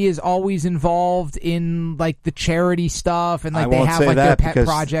lady is always involved in like the charity stuff, and like they have like their pet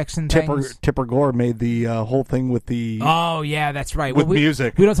projects and things. Tipper Gore made the whole thing with the oh yeah, that's right, with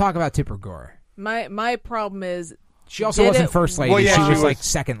music. We don't talk about Tipper Gore. My problem is she also wasn't first lady. Well, yeah, she was like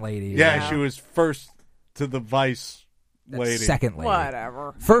second lady. Yeah, she was first to the vice lady. Second lady.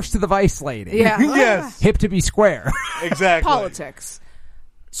 Whatever. First to the vice lady. Yeah. Yes. Hip to be square. Exactly. Politics.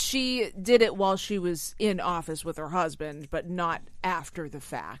 She did it while she was in office with her husband, but not after the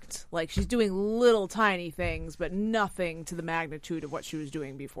fact. Like, she's doing little tiny things, but nothing to the magnitude of what she was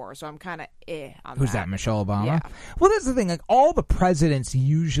doing before. So I'm kind of on Who's that, Michelle Obama? Yeah. Well, that's the thing. Like, all the presidents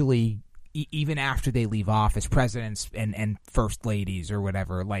usually, even after they leave office, presidents and first ladies or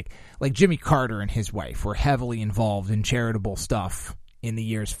whatever, like Jimmy Carter and his wife were heavily involved in charitable stuff in the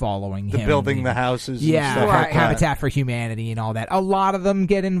years following him. Building the houses. Yeah, and stuff like Habitat for Humanity and all that. A lot of them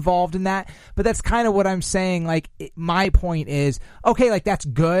get involved in that, but that's kind of what I'm saying. Like, my point is, okay, like, that's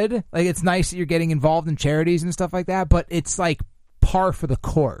good. Like, it's nice that you're getting involved in charities and stuff like that, but it's like, par for the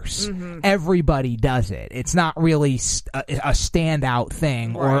course. Everybody does it. It's not really a standout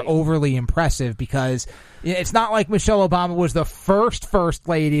thing or overly impressive because it's not like Michelle Obama was the first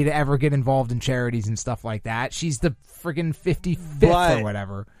lady to ever get involved in charities and stuff like that. She's the friggin' 55th or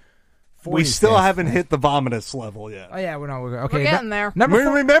whatever. We still haven't hit the vomitous level yet. Oh yeah, we're getting there.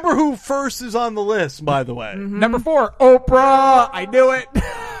 Remember who first is on the list, by the way. Number 4, Oprah. I knew it.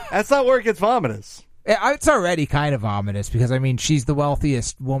 That's not where it gets vomitous. It's already kind of ominous because, I mean, she's the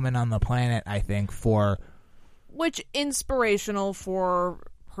wealthiest woman on the planet, I think, Which inspirational for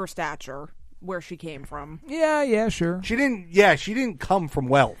her stature, where she came from. Yeah, sure. She didn't come from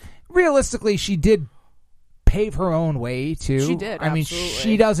wealth. Realistically, she did pave her own way, too. She did, I mean, absolutely.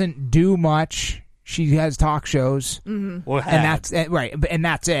 she doesn't do much. She has talk shows. Well, and that's right, and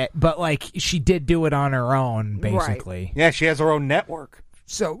that's it. But, like, she did do it on her own, basically. Right. Yeah, she has her own network.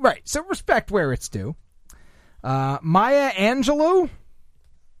 So respect where it's due. Maya Angelou,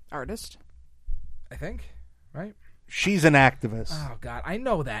 artist, I think, right? She's an activist. Oh God, I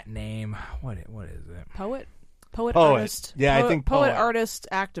know that name. What is it? Poet, artist. Yeah, I think poet, artist,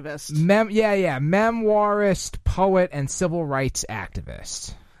 activist. Memoirist, poet, and civil rights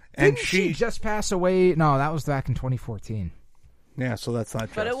activist. And Didn't she just pass away? No, that was back in 2014. Yeah, so that's not.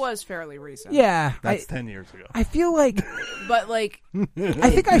 But it was fairly recent. Yeah, that's 10 years ago. I feel like, but like, I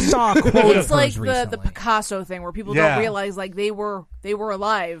think I saw a quote. It's like the Picasso thing where people don't realize like they were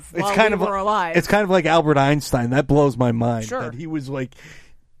alive while we were alive. It's kind of like Albert Einstein. That blows my mind. Sure. That he was like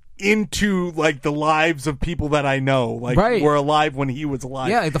into like the lives of people that I know, like were alive when he was alive.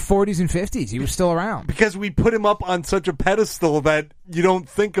 Yeah, like the 40s and 50s, he was still around. Because we put him up on such a pedestal that you don't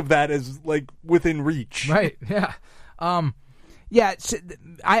think of that as like within reach. Right. Yeah. Yeah,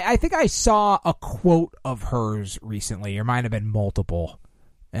 I think I saw a quote of hers recently. Or might have been multiple.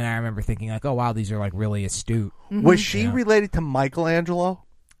 And I remember thinking, like, oh, wow, these are, like, really astute. Mm-hmm. Was she related to Michelangelo?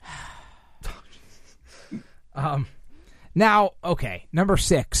 Now, okay, number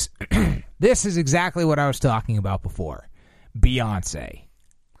 6. This is exactly what I was talking about before. Beyonce.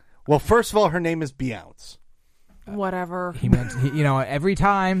 Well, first of all, her name is Beyonce. Whatever. He meant, every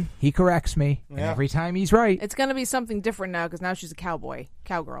time he corrects me, and every time he's right. It's going to be something different now because now she's a cowgirl.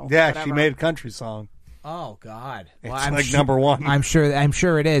 Yeah, whatever. She made a country song. Oh God, it's like number 1. I'm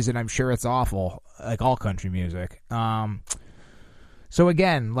sure it is, and I'm sure it's awful, like all country music. So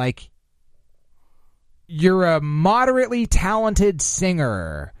again, like, you're a moderately talented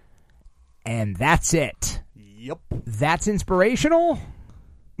singer, and that's it. Yep, that's inspirational.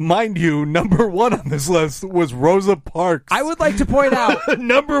 Mind you, number 1 on this list was Rosa Parks. I would like to point out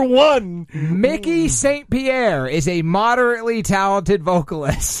number 1, Mickey St. Pierre is a moderately talented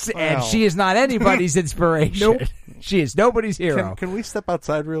vocalist, and she is not anybody's inspiration. Nope. She is nobody's hero. Can we step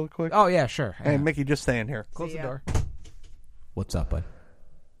outside real quick? Oh yeah, sure. Hey, Mickey, just stay in here. Close the door. What's up, bud?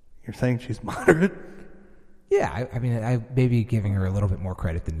 You're saying she's moderate? Yeah, I mean, I may be giving her a little bit more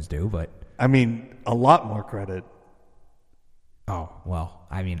credit than is due, but I mean, a lot more credit. Oh, well,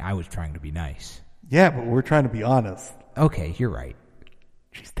 I mean, I was trying to be nice. Yeah, but we're trying to be honest. Okay, you're right.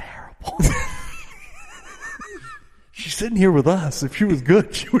 She's terrible. She's sitting here with us. If she was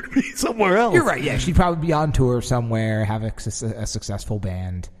good, she would be somewhere else. You're right, yeah. She'd probably be on tour somewhere, have a successful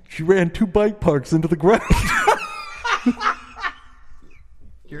band. She ran 2 bike parks into the ground.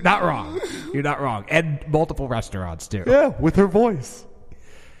 You're not wrong. You're not wrong. And multiple restaurants, too. Yeah, with her voice.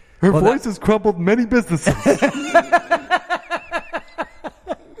 Her voice has crumbled many businesses.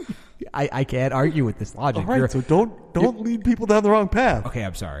 I can't argue with this logic. All right, so don't lead people down the wrong path. Okay,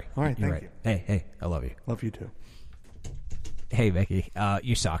 I'm sorry. All right, thank you. Hey, I love you. Love you too. Hey, Mickey,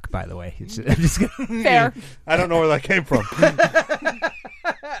 you suck, by the way. I'm just gonna... Fair. I don't know where that came from.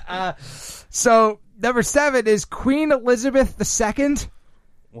 So, number 7 is Queen Elizabeth II.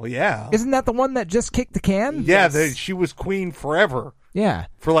 Well, yeah. Isn't that the one that just kicked the can? Yeah, she was queen forever. Yeah.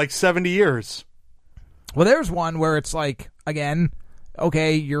 For like 70 years. Well, there's one where it's like, again,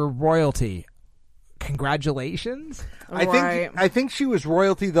 okay, you're royalty. Congratulations. I think she was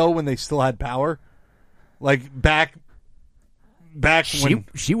royalty though when they still had power. Like back when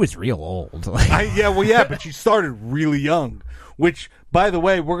she was real old. But she started really young. Which, by the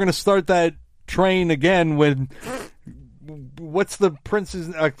way, we're gonna start that train again when what's the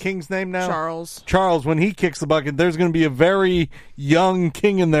king's name now? Charles. When he kicks the bucket, there's going to be a very young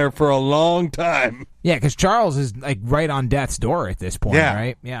king in there for a long time. Yeah, because Charles is like right on death's door at this point,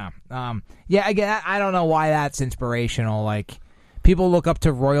 right? Yeah. Again, I don't know why that's inspirational. Like, people look up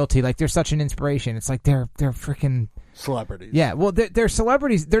to royalty like they're such an inspiration. It's like they're freaking celebrities. Yeah, well, they're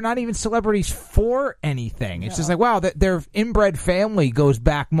celebrities. They're not even celebrities for anything. It's just like, wow, their inbred family goes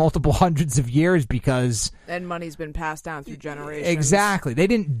back multiple hundreds of years because... And money's been passed down through generations. Exactly. They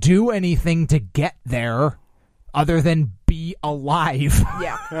didn't do anything to get there other than be alive.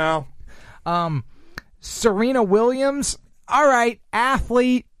 Yeah. Well, Serena Williams, all right,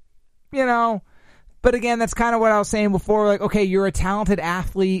 athlete, you know. But again, that's kind of what I was saying before. Like, okay, you're a talented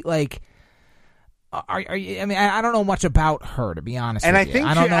athlete. Like, are you? I mean, I don't know much about her, to be honest. And with you.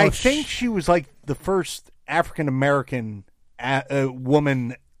 I think she was like the first African American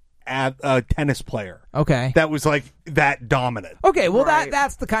woman tennis player. Okay, that was like that dominant. Okay, well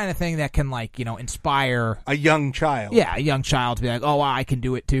that's the kind of thing that can like inspire a young child. Yeah, a young child to be like, oh, wow, I can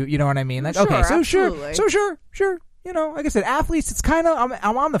do it too. You know what I mean? Like, sure, okay, so absolutely. sure. You know, like I said, athletes. It's kind of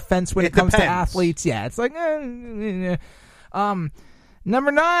I'm on the fence when it comes to athletes. Yeah, it's like, number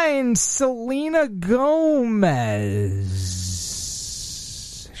 9, Selena Gomez.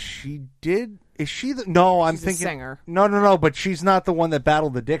 She did. Is she the? No, I'm thinking. A singer. No. But she's not the one that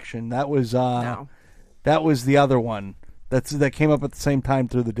battled addiction. That was no. That was the other one. That came up at the same time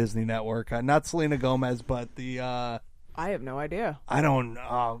through the Disney Network. Not Selena Gomez, but the. I have no idea. I don't.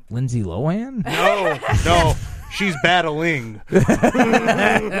 Lindsay Lohan? No. She's battling.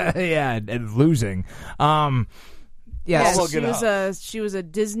 Yeah, and losing. Yes, she was a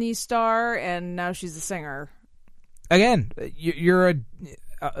Disney star, and now she's a singer. Again,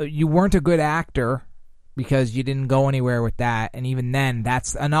 you weren't a good actor because you didn't go anywhere with that, and even then,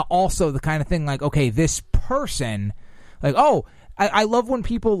 that's also the kind of thing like, okay, this person, like, oh. I love when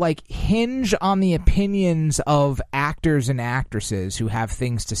people like hinge on the opinions of actors and actresses who have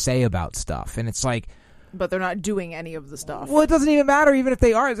things to say about stuff, and it's like, but they're not doing any of the stuff. Well, it doesn't even matter, even if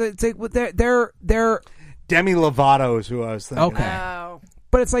they are. It's like they're Demi Lovato is who I was thinking. Okay,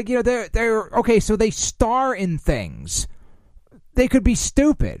 but it's like they're okay. So they star in things. They could be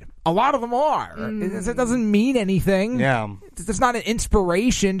stupid. A lot of them are. It doesn't mean anything. Yeah, it's not an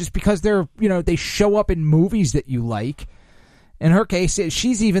inspiration just because they're they show up in movies that you like. In her case,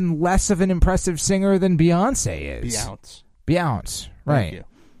 she's even less of an impressive singer than Beyonce is. Beyonce, right. Thank you.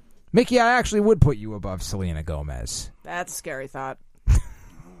 Mickey, I actually would put you above Selena Gomez. That's a scary thought.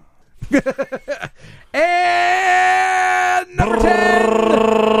 And number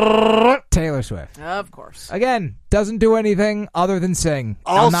 10, Taylor Swift. Of course. Again, doesn't do anything other than sing.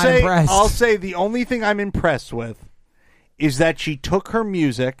 I'm not impressed. I'll say the only thing I'm impressed with is that she took her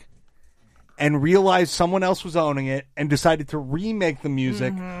music and realized someone else was owning it and decided to remake the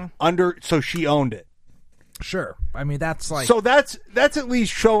music so she owned it. Sure. I mean, that's like... So that's at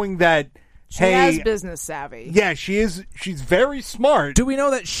least showing that, she has business savvy. Yeah, she is. She's very smart. Do we know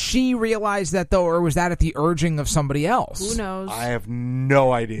that she realized that, though, or was that at the urging of somebody else? Who knows? I have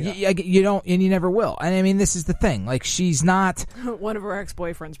no idea. You don't, and you never will. And I mean, this is the thing. Like, she's not... One of her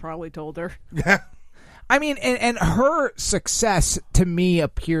ex-boyfriends probably told her. I mean, and her success to me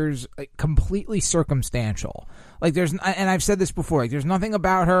appears like completely circumstantial. Like and I've said this before, like there's nothing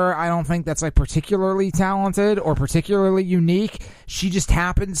about her I don't think that's like particularly talented or particularly unique. She just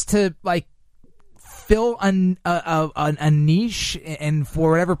happens to like fill a niche, and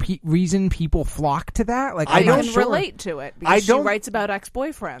for whatever reason, people flock to that. Like I can relate to it because she writes about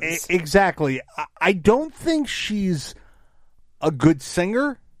ex-boyfriends. Exactly. I don't think she's a good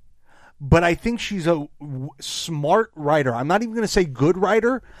singer. But I think she's a smart writer. I'm not even going to say good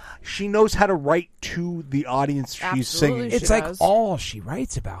writer. She knows how to write to the audience she's singing. It's like all she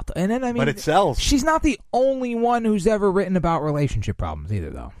writes about. And then, I mean, but it sells. She's not the only one who's ever written about relationship problems either,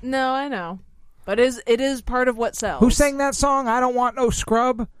 though. No, I know. But it is part of what sells. Who sang that song, I Don't Want No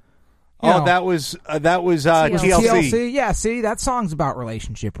Scrub? That was TLC. Yeah, see, that song's about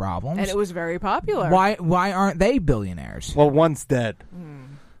relationship problems. And it was very popular. Why aren't they billionaires? Well, one's dead.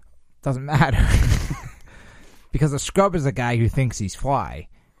 Doesn't matter. Because a scrub is a guy who thinks he's fly.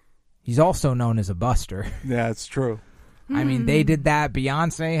 He's also known as a buster. Yeah, it's true. I mean, they did that.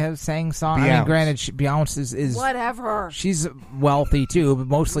 Beyonce has sang songs. I mean, granted, Beyonce is... Whatever. She's wealthy, too, but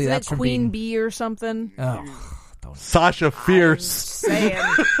mostly Isn't that's it from Queen being... Bee or something? Sasha Fierce. Saying.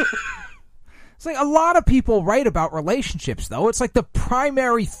 It's like a lot of people write about relationships, though. It's like the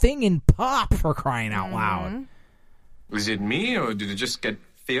primary thing in pop, for crying out loud. Was it me, or did it just get...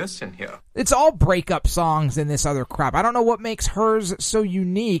 fierce in here? It's all breakup songs and this other crap. I don't know what makes hers so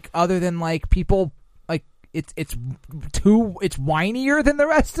unique other than like people like it's whinier than the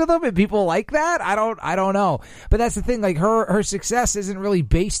rest of them and people like that. I don't know. But that's the thing, like her success isn't really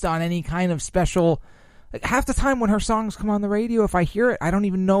based on any kind of special, like half the time when her songs come on the radio, if I hear it, I don't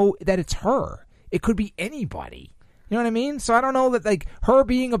even know that it's her. It could be anybody. You know what I mean? So I don't know that like her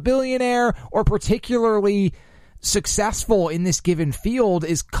being a billionaire or particularly successful in this given field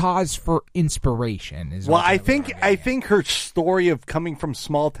is cause for inspiration. Well, I think her story of coming from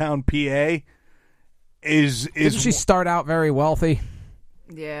small town PA is Didn't she start out very wealthy?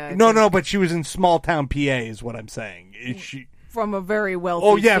 Yeah. No, but she was in small town PA is what I'm saying. Is she from a very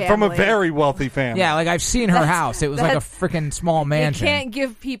wealthy family. From a very wealthy family. Yeah, like I've seen her house. It was like a freaking small mansion. You can't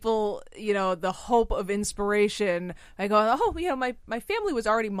give people, the hope of inspiration. I go, my family was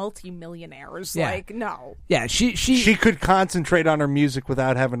already multimillionaires. Yeah. Like, no. Yeah, she could concentrate on her music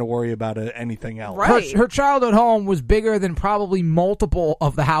without having to worry about anything else. Right. Her childhood home was bigger than probably multiple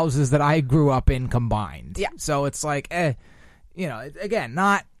of the houses that I grew up in combined. Yeah. So it's like, again,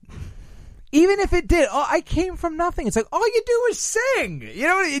 not... Even if it did, I came from nothing. It's like, all you do is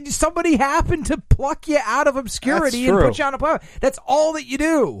sing. Somebody happened to pluck you out of obscurity and put you on a platform. That's all that you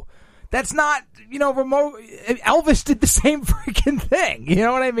do. That's not, remote. Elvis did the same freaking thing. You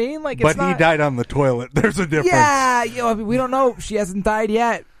know what I mean? Like, but he died on the toilet. There's a difference. Yeah, we don't know. She hasn't died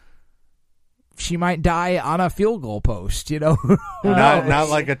yet. She might die on a field goal post, Not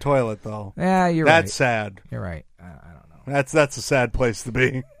like a toilet, though. Yeah, you're right. That's sad. You're right. I don't know. That's a sad place to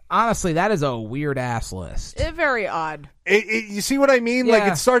be. Honestly, that is a weird-ass list. Very odd. You see what I mean? Yeah.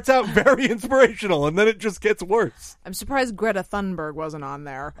 Like, it starts out very inspirational, and then it just gets worse. I'm surprised Greta Thunberg wasn't on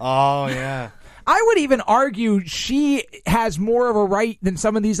there. Oh, yeah. I would even argue she has more of a right than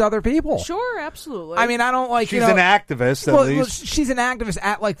some of these other people. Sure, absolutely. I mean, I don't like... She's an activist, at least. Well, she's an activist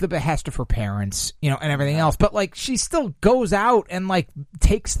at, like, the behest of her parents, and everything else. But, like, she still goes out and, like,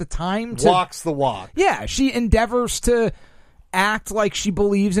 takes the time to... Walks the walk. Yeah, she endeavors to... act like she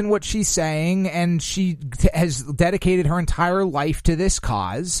believes in what she's saying, and she has dedicated her entire life to this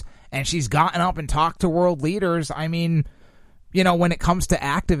cause, and she's gotten up and talked to world leaders. I mean, when it comes to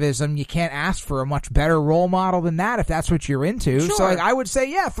activism, you can't ask for a much better role model than that if that's what you're into. Sure. So I would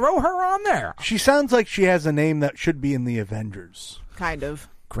say, yeah, throw her on there. She sounds like she has a name that should be in the Avengers. Kind of.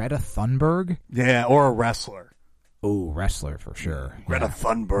 Greta Thunberg? Yeah, or a wrestler. Oh, wrestler for sure. Greta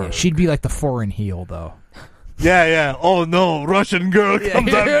Thunberg. Yeah, she'd be like the foreign heel, though. Yeah. Oh, no. Russian girl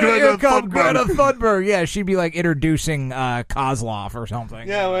comes out. Here comes Greta Thunberg. Yeah, she'd be like introducing Kozlov or something.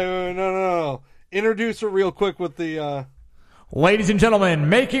 Yeah, wait. No. Introduce her real quick with the... Ladies and gentlemen,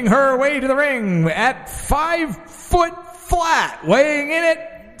 making her way to the ring at 5 foot flat, weighing in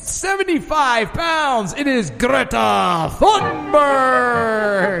at 75 pounds, it is Greta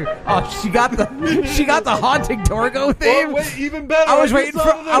Thunberg. Oh, she got the haunting Torgo theme. Oh, wait, even better. I was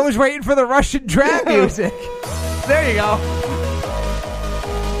waiting for the Russian trap music. There you go.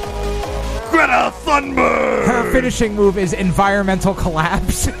 Greta Thunberg. Her finishing move is environmental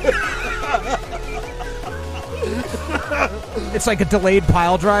collapse. It's like a delayed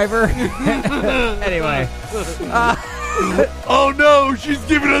pile driver. Anyway. Oh no, she's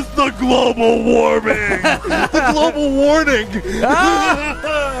giving us the global warming. The global warning.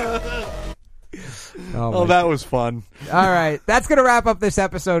 Oh, that was fun. All right. That's going to wrap up this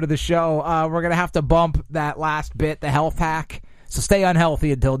episode of the show. We're going to have to bump that last bit, the health hack. So stay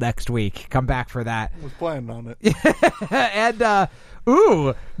unhealthy until next week. Come back for that. I was planning on it. And,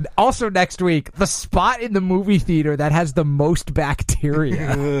 also next week, the spot in the movie theater that has the most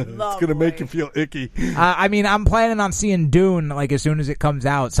bacteria. It's going to make you feel icky. I mean, I'm planning on seeing Dune like as soon as it comes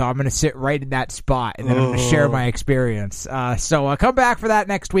out, so I'm going to sit right in that spot and then I'm going to share my experience. So come back for that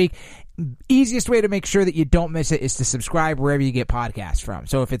next week. Easiest way to make sure that you don't miss it is to subscribe wherever you get podcasts from.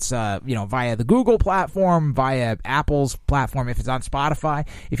 So if it's via the Google platform, via Apple's platform, if it's on Spotify,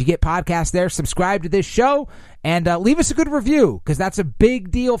 if you get podcasts there, subscribe to this show and leave us a good review because that's a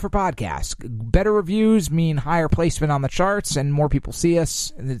big deal for podcasts. Better reviews mean higher placement on the charts and more people see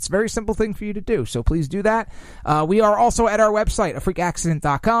us. And it's a very simple thing for you to do. So please do that. We are also at our website,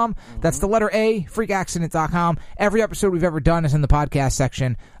 afreakaccident.com. That's the letter A, freakaccident.com. Every episode we've ever done is in the podcast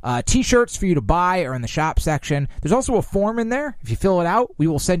section. T-shirts for you to buy are in the shop section. There's also a form in there. If you fill it out, we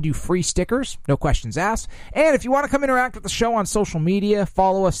will send you free stickers. No questions asked. And if you want to come interact with the show on social media,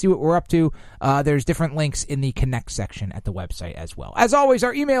 follow us, see what we're up to, there's different links in the Connect section at the website as well. As always,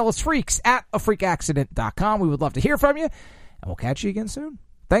 our email is freaks@afreakaccident.com. We would love to hear from you, and we'll catch you again soon.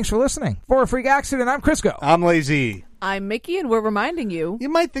 Thanks for listening. For A Freak Accident, I'm Crisco. I'm Lazy. I'm Mikki, and we're reminding you. You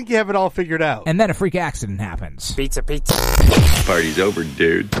might think you have it all figured out. And then a freak accident happens. Pizza. Party's over,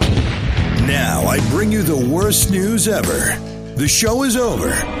 dude. Now I bring you the worst news ever. The show is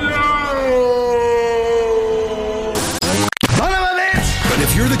over. But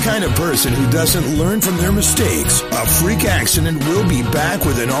if you're the kind of person who doesn't learn from their mistakes, A Freak Accident will be back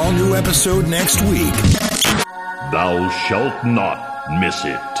with an all-new episode next week. Thou shalt not miss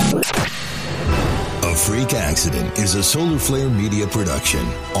it. A Freak Accident is a Solar Flare Media production.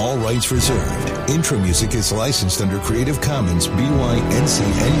 All rights reserved. Intro music is licensed under Creative Commons BY-NC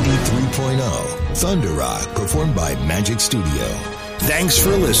ND 3.0. Thunder Rock, performed by Magic Studio. Thanks for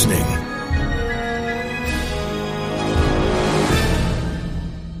listening.